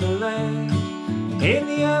till the land. In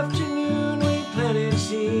the afternoon we planted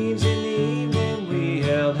seeds, in the evening we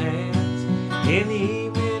held hands. In the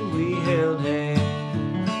evening we held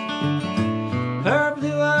hands. Her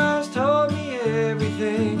blue eyes told me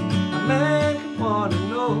everything a man could want to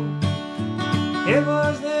know. It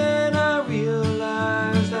was then I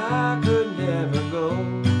realized I could never go.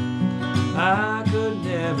 I could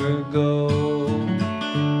never go.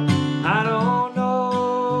 I don't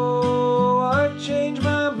know what changed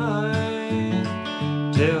my mind.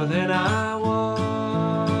 Till then I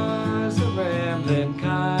was the rambling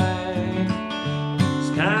kind. This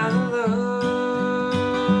kind of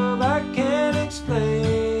love I can't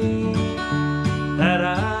explain that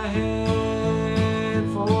I had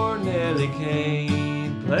for Nellie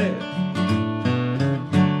Cane. Play it.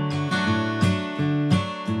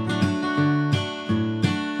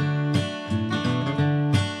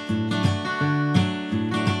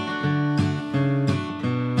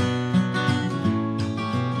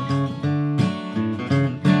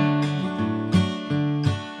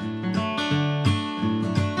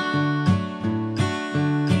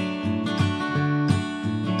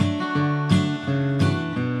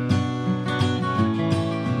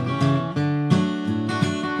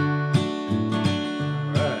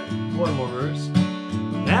 One more verse.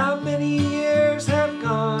 Now many years have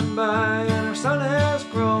gone by and our son has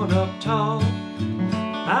grown up tall.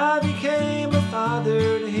 I became a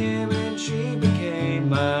father to him and she became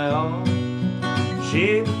my all.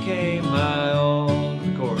 She became my all,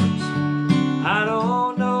 of course. I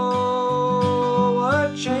don't know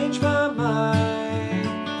what changed my mind.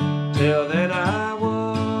 Till then I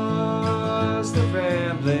was the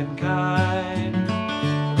rambling kind.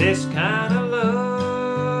 This kind of love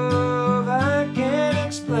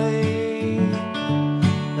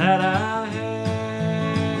that I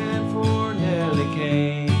had for Nellie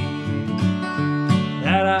Cane.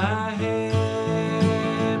 That I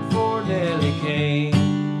had for Nellie Cane.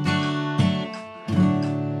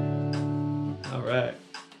 All right.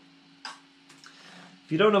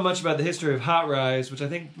 If you don't know much about the history of Hot Rise, which I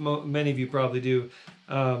think many of you probably do,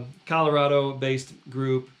 Colorado-based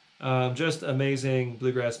group, just amazing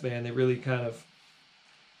bluegrass band. They really kind of,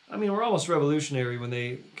 I mean, we're almost revolutionary when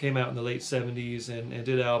they came out in the late 70s and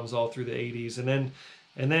did albums all through the 80s, and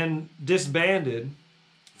then disbanded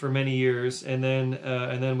for many years, and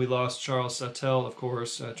then we lost Charles Sawtelle, of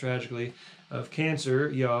course, tragically, of cancer,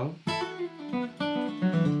 young.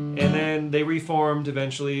 And then they reformed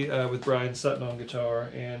eventually with Brian Sutton on guitar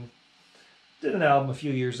and did an album a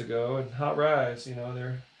few years ago. And Hot Rise, you know,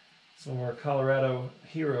 they're some of our Colorado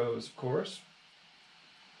heroes, of course.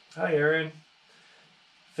 Hi, Aaron.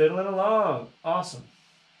 Fiddling along. Awesome.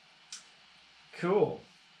 Cool.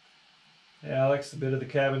 Hey, Alex, a bit of the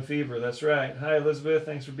cabin fever. That's right. Hi, Elizabeth.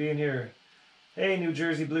 Thanks for being here. Hey, New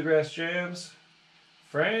Jersey Bluegrass Jams.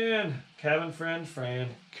 Fran. Cabin friend,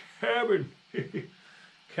 Fran. Cabin.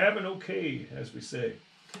 Cabin okay, as we say.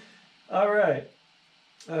 All right.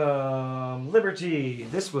 Liberty.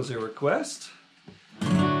 This was a request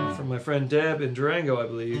from my friend Deb in Durango, I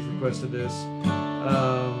believe, requested this.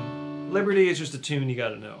 Liberty is just a tune you got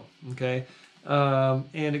to know, okay?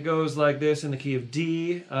 And it goes like this in the key of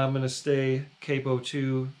D. I'm going to stay capo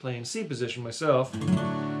 2, playing C position myself.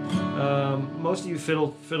 Most of you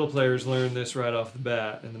fiddle players learn this right off the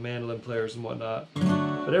bat, and the mandolin players and whatnot.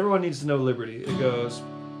 But everyone needs to know Liberty. It goes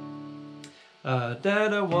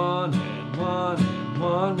da-da, 1 and 1 and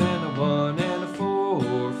 1 and a 1 and a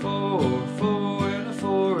 4, 4, 4 and a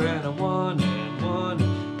 4 and a 1 and 1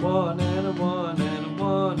 and 1 and a 1 and a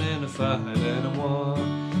 1 and a 5 and a 1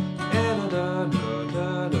 and a da da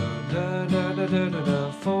da da da da da da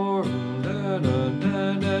da 4 da da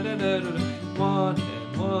da da da da da 1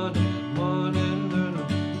 and 1 and 1 and a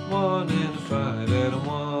 1 and a 5 and a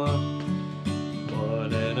 1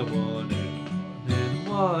 and a 1 and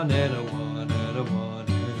 1 and a 1 and a 1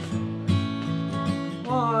 and a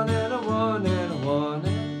 1 and a 1 and a 1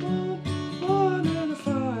 and a 1 and a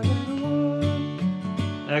 5 and a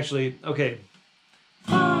 1. Actually, okay.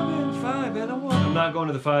 5 and a 5 and a 1. I'm not going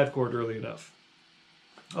to the 5 chord early enough.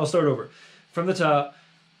 I'll start over. From the top.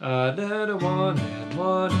 Da da 1 and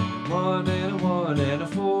 1 and 1 and a 1 and a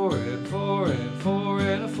 4 and 4 and 4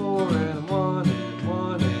 and a 4 and a 1 and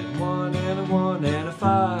 1 and 1 and a 1 and a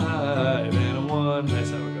 5 and a 1. That's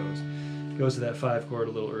how it goes. It goes to that 5 chord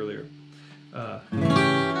a little earlier.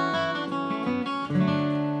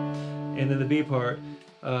 And then the B part.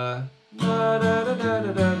 Da da da da da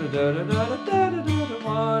da da da da da da da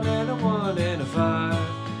 1 and a 1 and a 5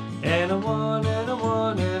 and a 1 and a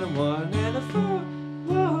 1 and a 1 and a 4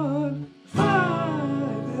 1 5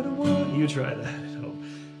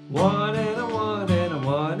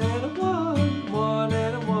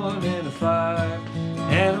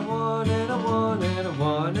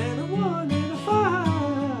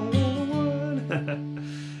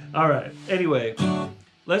 Anyway,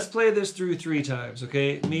 let's play this through 3 times,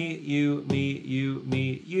 okay? Me, you,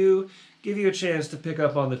 me, you. Give you a chance to pick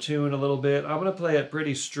up on the tune a little bit. I'm going to play it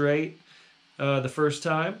pretty straight the first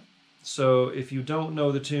time. So if you don't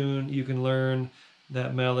know the tune, you can learn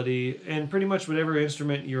that melody. And pretty much whatever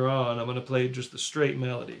instrument you're on, I'm going to play just the straight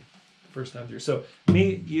melody first time through. So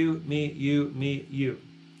me, you, me, you.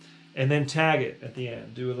 And then tag it at the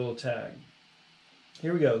end. Do a little tag.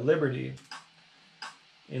 Here we go. Liberty.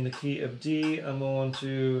 In the key of D, I'm going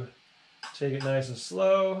to take it nice and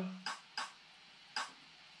slow.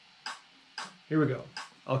 Here we go.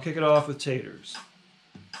 I'll kick it off with Taters.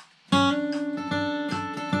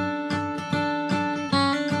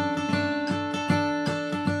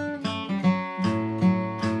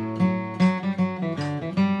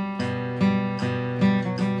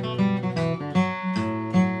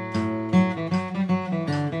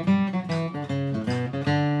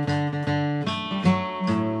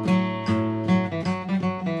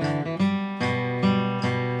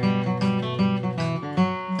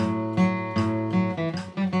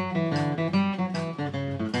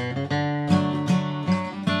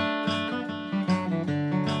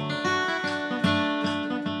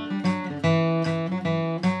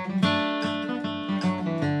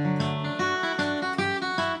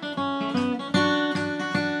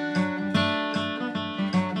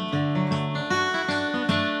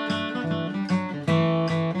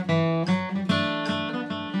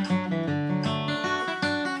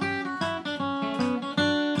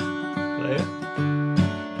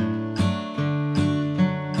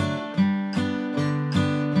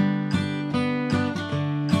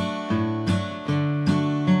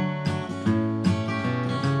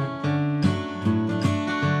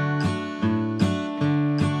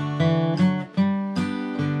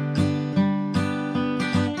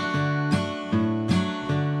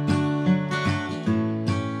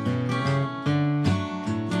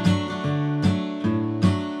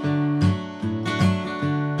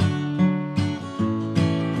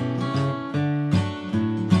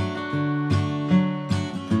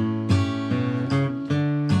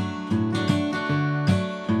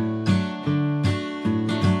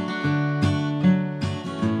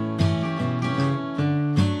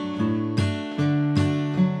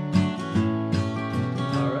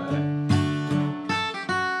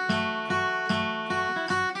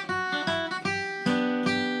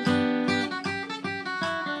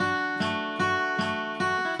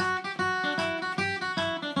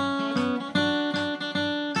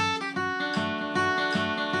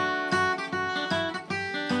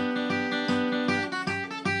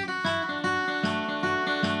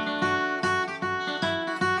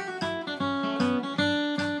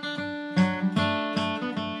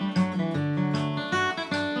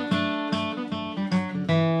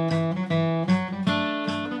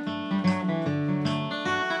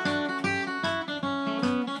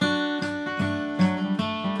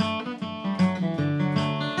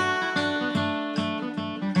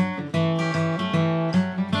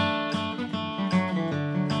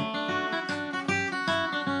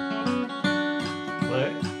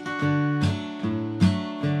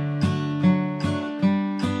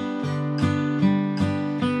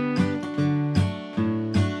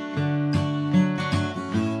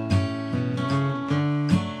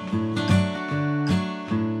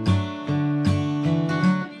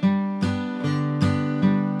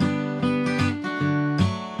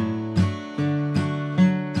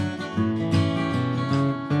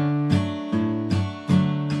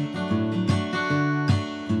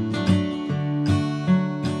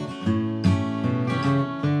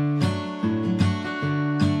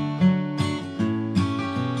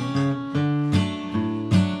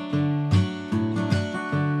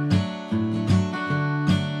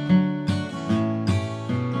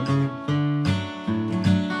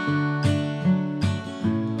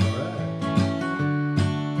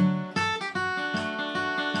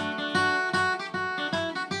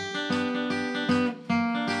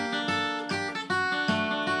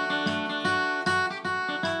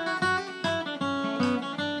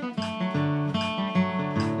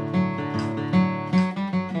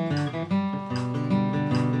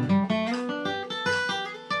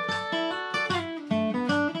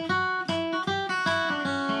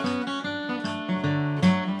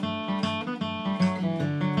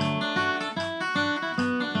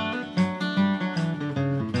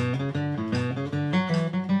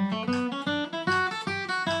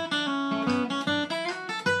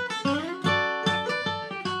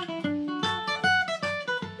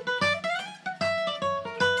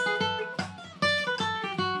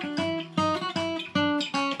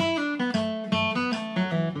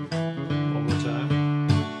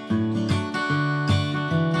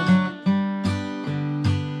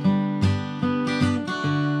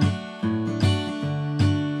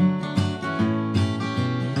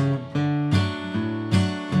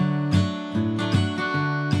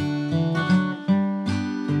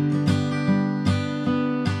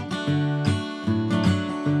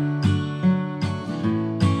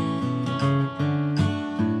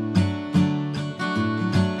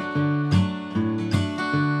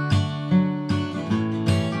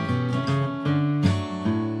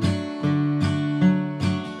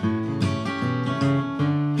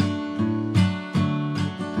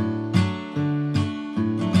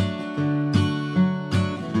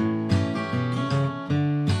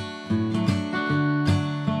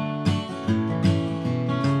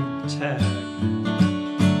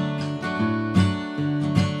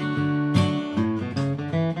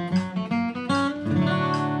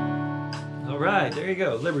 right, there you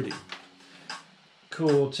go, Liberty.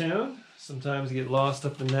 Cool tune. Sometimes you get lost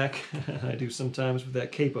up the neck. I do sometimes with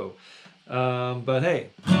that capo. But hey,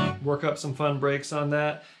 work up some fun breaks on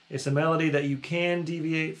that. It's a melody that you can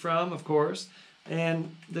deviate from, of course.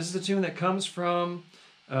 And this is a tune that comes from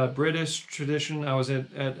British tradition. I was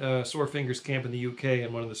at Sore Fingers camp in the UK,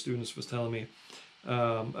 and one of the students was telling me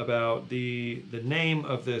about the name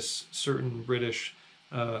of this certain British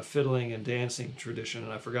fiddling and dancing tradition,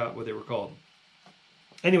 and I forgot what they were called.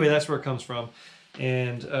 Anyway, that's where it comes from.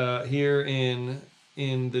 And here in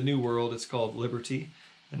the New World, it's called Liberty,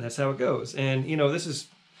 and that's how it goes. And you know, this is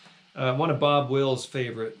one of Bob Will's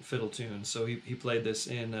favorite fiddle tunes, so he played this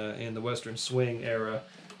in the Western Swing era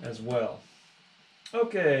as well.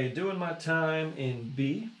 Okay, Doing My Time in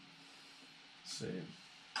B. Let's see.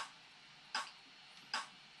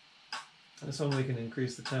 This one we can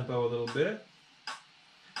increase the tempo a little bit.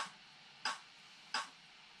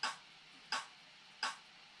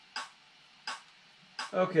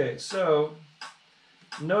 Okay, so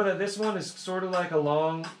know that this one is sort of like a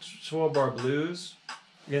long 12-bar blues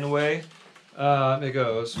in a way. It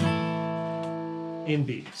goes in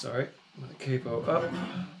B, sorry. I'm going to capo up.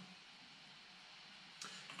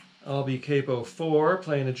 I'll be capo 4,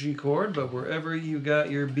 playing a G chord, but wherever you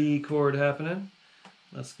got your B chord happening,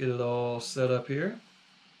 let's get it all set up here.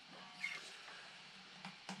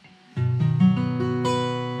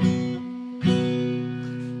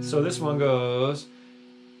 So this one goes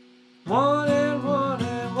 1 and 1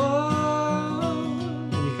 and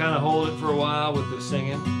 1, and you kind of hold it for a while with the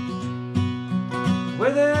singing.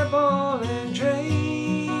 With their ball and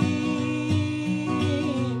chain,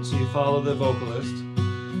 so you follow the vocalist.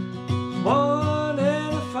 1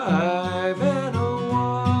 and a 5 and a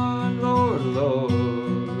 1, Lord, Lord.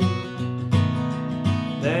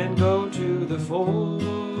 Then go to the 4.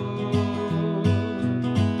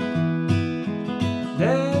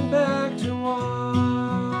 Then back to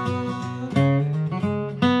 1.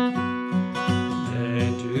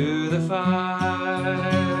 Then to the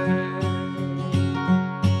 5.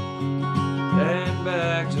 Then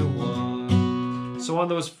back to 1. So on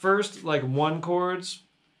those first like 1 chords,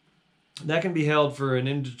 that can be held for an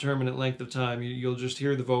indeterminate length of time. You'll just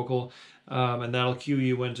hear the vocal, and that'll cue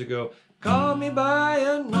you when to go. Call me by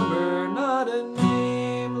a number, not a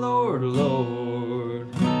name, Lord,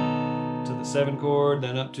 Lord. To the 7 chord,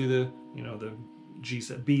 then up to the, you know, the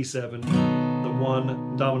B7, the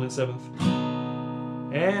 1 dominant 7th,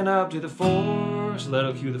 and up to the 4. So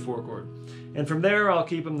that'll cue the 4 chord. And from there, I'll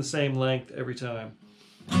keep them the same length every time.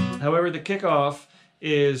 However, the kickoff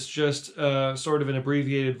is just sort of an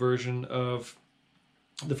abbreviated version of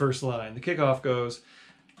the first line. The kickoff goes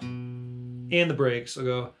in the breaks. I'll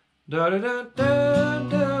go da da da da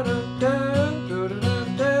da da da da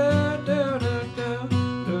da da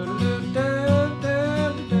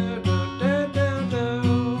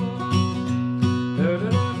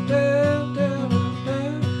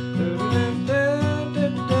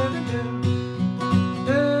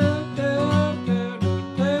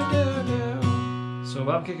So if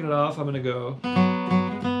I'm kicking it off, I'm going to go.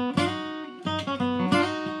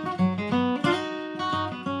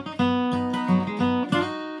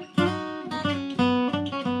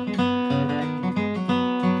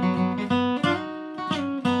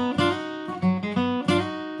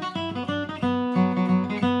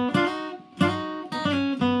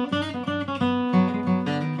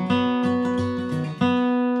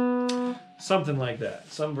 Something like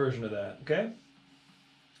that, some version of that, okay?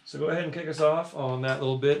 So go ahead and kick us off on that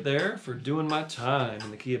little bit there for Doing My Time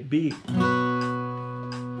in the key of B.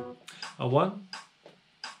 A 1,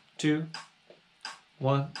 2,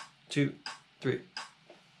 1, 2, 3.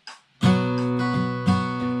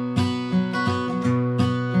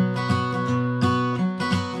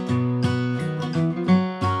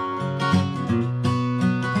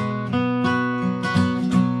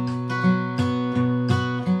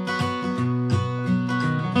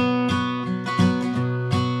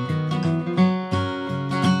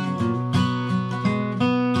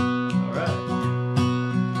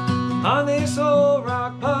 On this old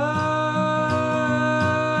rock pile,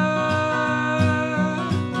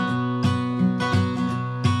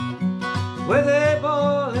 with a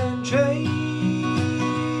ball and chain,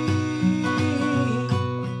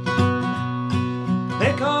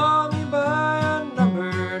 they call me by a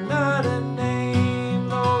number, not a name,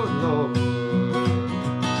 Lord, Lord.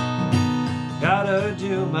 Gotta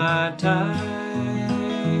do my time.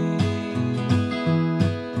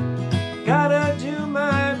 Gotta do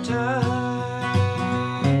my time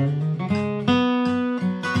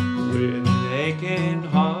with aching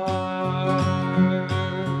heart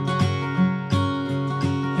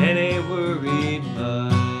and a worried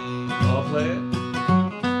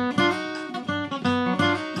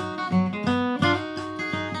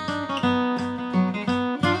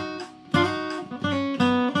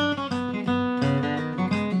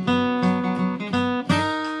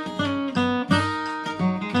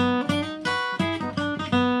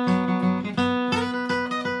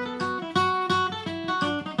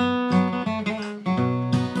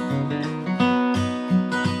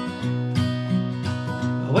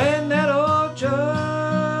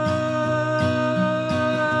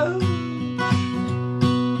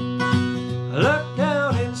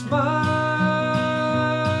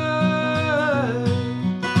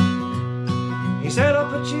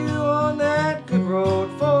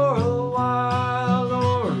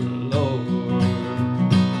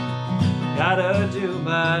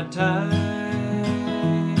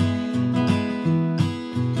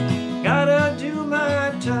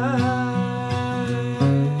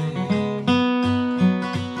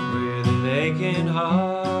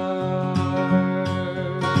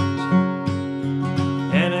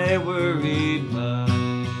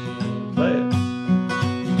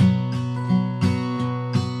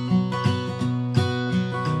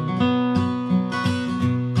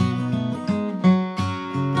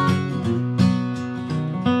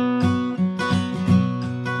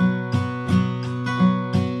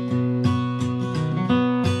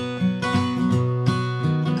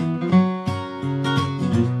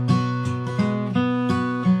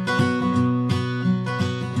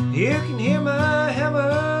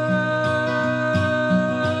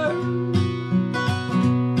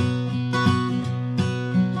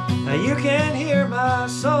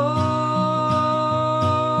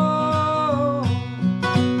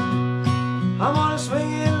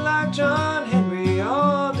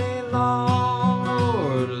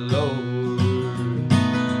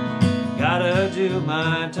do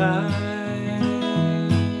my time.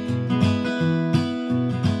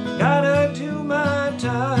 Gotta do my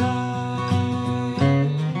time.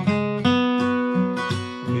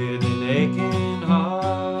 With an aching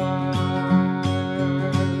heart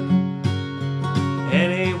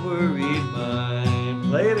and a worried mind.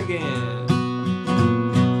 Play it again.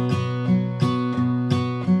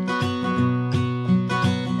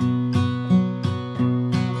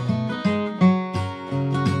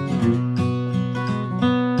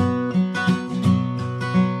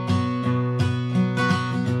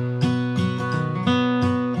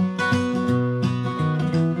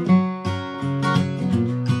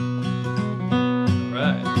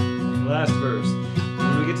 Last verse.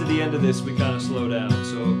 When we get to the end of this, we kind of slow down,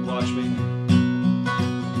 so watch me.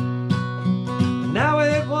 Now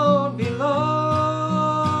it won't be long,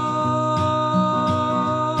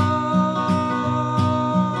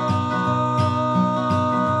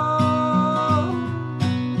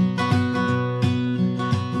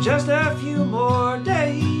 just a few more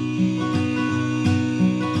days.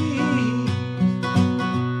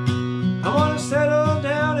 I want to settle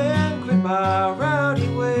down and quit my rowdy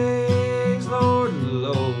ways, Lord,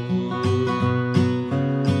 Lord,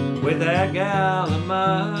 with that gal of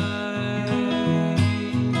mine,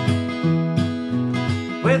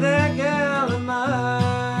 with that gal of mine.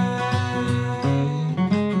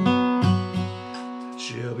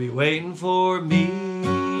 She'll be waiting for me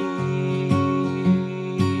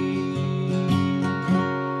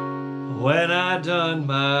when I done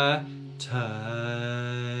my time.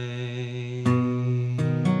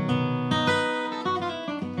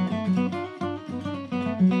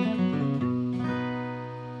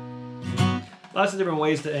 Lots of different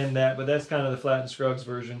ways to end that, but that's kind of the Flatt and Scruggs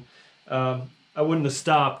version. I wouldn't have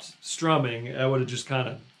stopped strumming. I would have just kind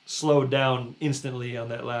of slowed down instantly on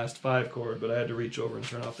that last 5 chord, but I had to reach over and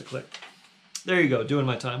turn off the click. There you go, Doing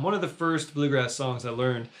My Time. One of the first bluegrass songs I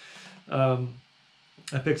learned. I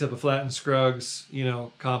picked up a Flatt and Scruggs,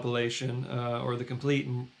 compilation, or the complete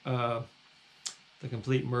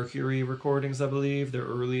Mercury recordings, I believe. Their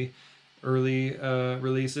early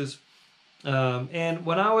releases. And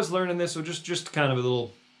when I was learning this, so just kind of a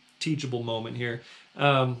little teachable moment here.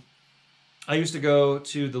 I used to go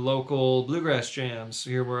to the local bluegrass jams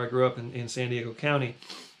here where I grew up in San Diego County.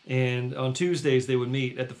 And on Tuesdays, they would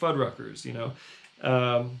meet at the Fuddruckers,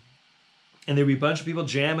 and there'd be a bunch of people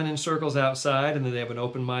jamming in circles outside, and then they have an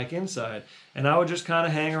open mic inside. And I would just kind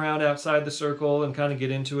of hang around outside the circle and kind of get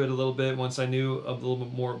into it a little bit once I knew a little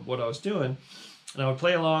bit more what I was doing. And I would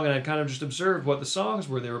play along, and I'd kind of just observe what the songs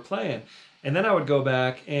were they were playing. And then I would go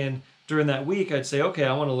back, and during that week, I'd say, okay,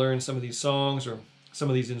 I want to learn some of these songs or some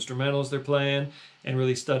of these instrumentals they're playing and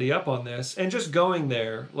really study up on this. And just going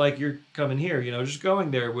there, like you're coming here, just going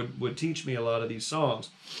there would teach me a lot of these songs.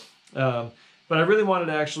 But I really wanted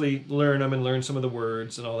to actually learn them and learn some of the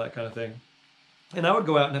words and all that kind of thing. And I would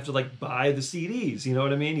go out and have to buy the CDs, you know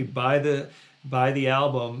what I mean? You buy the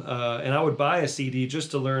album, and I would buy a CD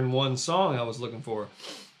just to learn one song I was looking for.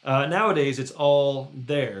 Nowadays, it's all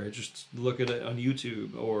there. Just look at it on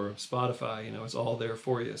YouTube or Spotify, it's all there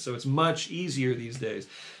for you. So it's much easier these days.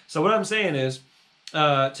 So what I'm saying is,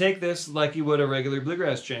 take this like you would a regular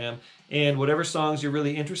bluegrass jam, and whatever songs you're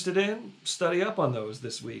really interested in, study up on those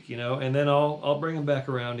this week, and then I'll bring them back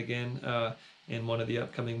around again in one of the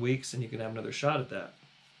upcoming weeks, and you can have another shot at that.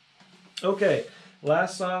 Okay,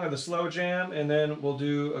 last song of the slow jam, and then we'll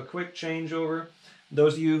do a quick changeover.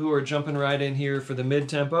 Those of you who are jumping right in here for the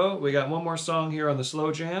mid-tempo, we got one more song here on the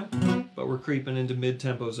slow jam, but we're creeping into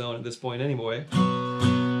mid-tempo zone at this point anyway.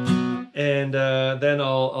 And then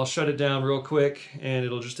I'll shut it down real quick, and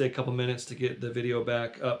it'll just take a couple minutes to get the video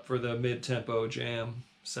back up for the mid-tempo jam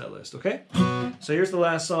set list, okay? So here's the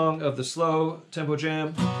last song of the slow tempo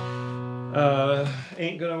jam.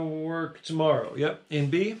 Ain't Gonna Work Tomorrow. Yep, in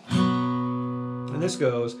B. And this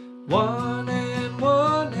goes 1 and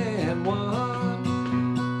 1 and 1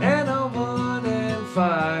 and a 1 and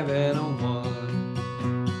 5 and a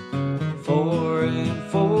 1, 4 and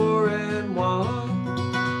 4 and 1.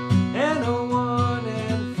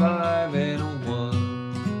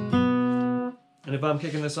 And if I'm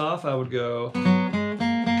kicking this off, I would go.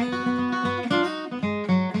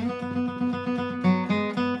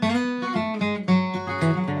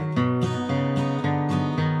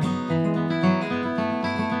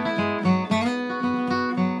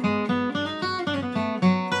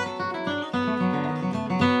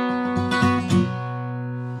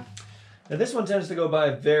 Now this one tends to go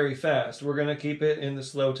by very fast. We're going to keep it in the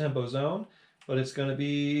slow tempo zone, but it's going to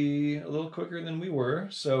be a little quicker than we were.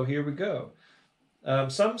 So here we go.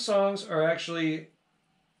 Some songs are actually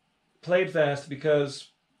played fast because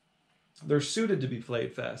they're suited to be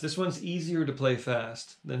played fast. This one's easier to play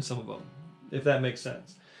fast than some of them, if that makes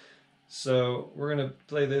sense. So we're going to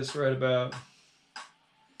play this right about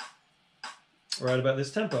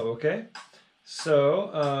this tempo, okay?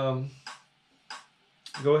 So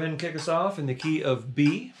go ahead and kick us off in the key of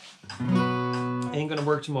B. Ain't Gonna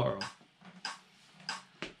Work Tomorrow.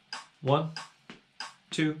 1,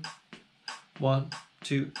 2, 1,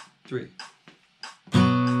 2, 3.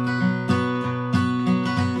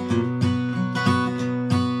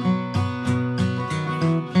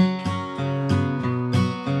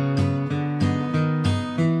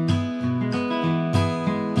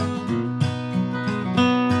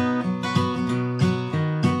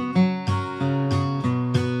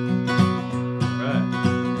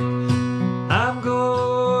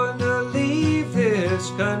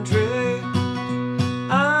 Country,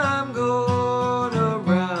 I'm going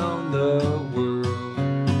around the world.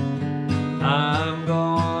 I'm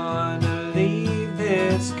going to leave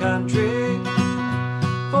this country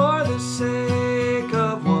for the sake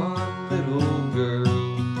of one little girl.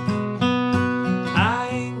 I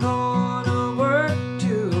ain't gonna work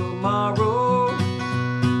tomorrow.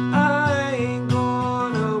 I ain't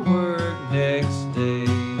gonna work next day.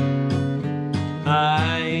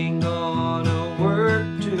 I ain't gonna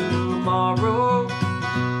work tomorrow,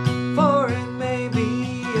 for it may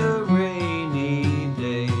be a rainy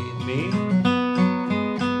day. Me?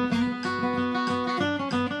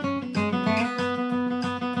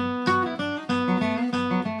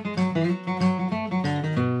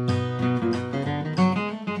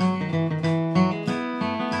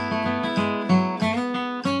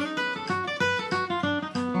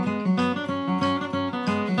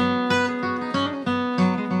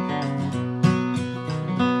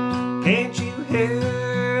 Can't you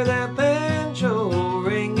hear that banjo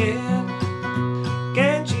ringing?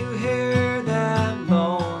 Can't you hear that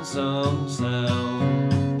lonesome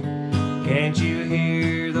sound? Can't you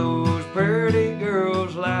hear those pretty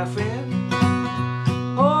girls laughing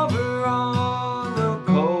over on the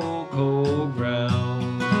cold, cold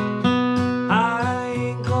ground? I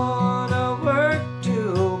ain't gonna work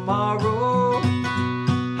tomorrow.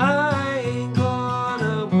 I ain't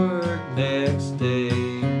gonna work next day.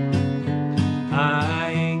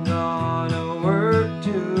 I ain't gonna work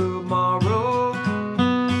tomorrow,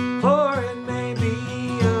 for it may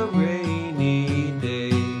be a rainy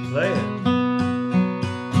day. Play it.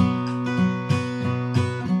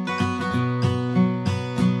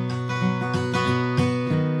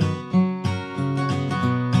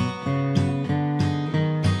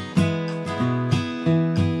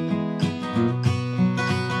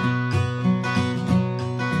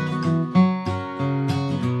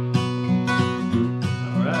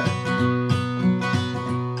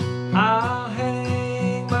 I'll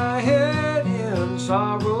hang my head in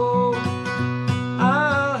sorrow.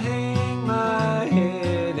 I'll hang my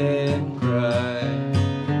head and cry.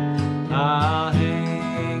 I'll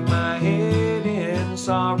hang my head in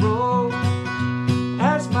sorrow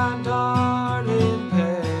as my darling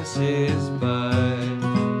passes by.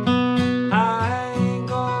 I ain't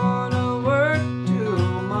gonna work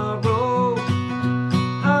tomorrow.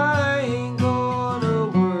 I ain't gonna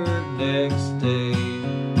work next day.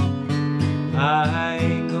 I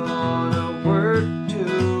ain't gonna work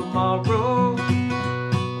tomorrow,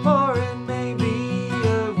 for it may be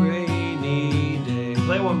a rainy day.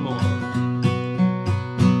 Play one more.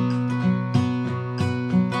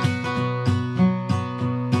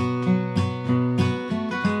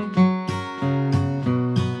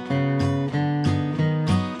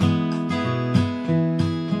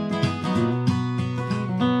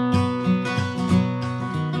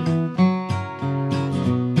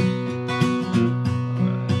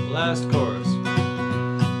 Last chorus.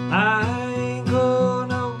 I ain't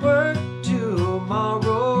gonna work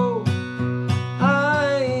tomorrow.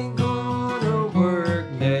 I ain't gonna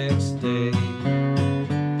work next day.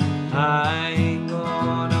 I ain't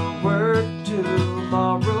gonna work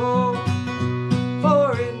tomorrow,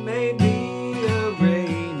 for it may be a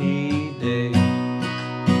rainy day.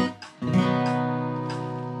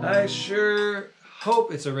 I sure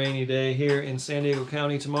hope it's a rainy day here in San Diego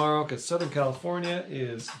County tomorrow, because Southern California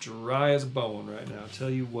is dry as a bone right now, I'll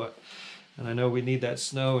tell you what. And I know we need that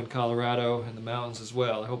snow in Colorado and the mountains as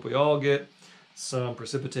well. I hope we all get some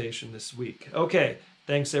precipitation this week. Okay,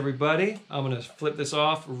 thanks everybody. I'm going to flip this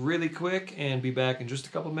off really quick and be back in just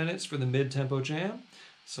a couple minutes for the mid-tempo jam.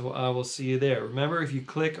 So I will see you there. Remember, if you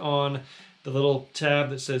click on the little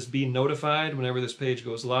tab that says be notified whenever this page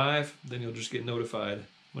goes live, then you'll just get notified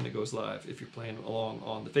when it goes live if you're playing along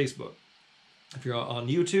on the Facebook. If you're on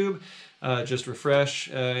YouTube, just refresh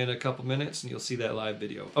in a couple minutes and you'll see that live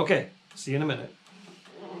video. Okay, See you in a minute.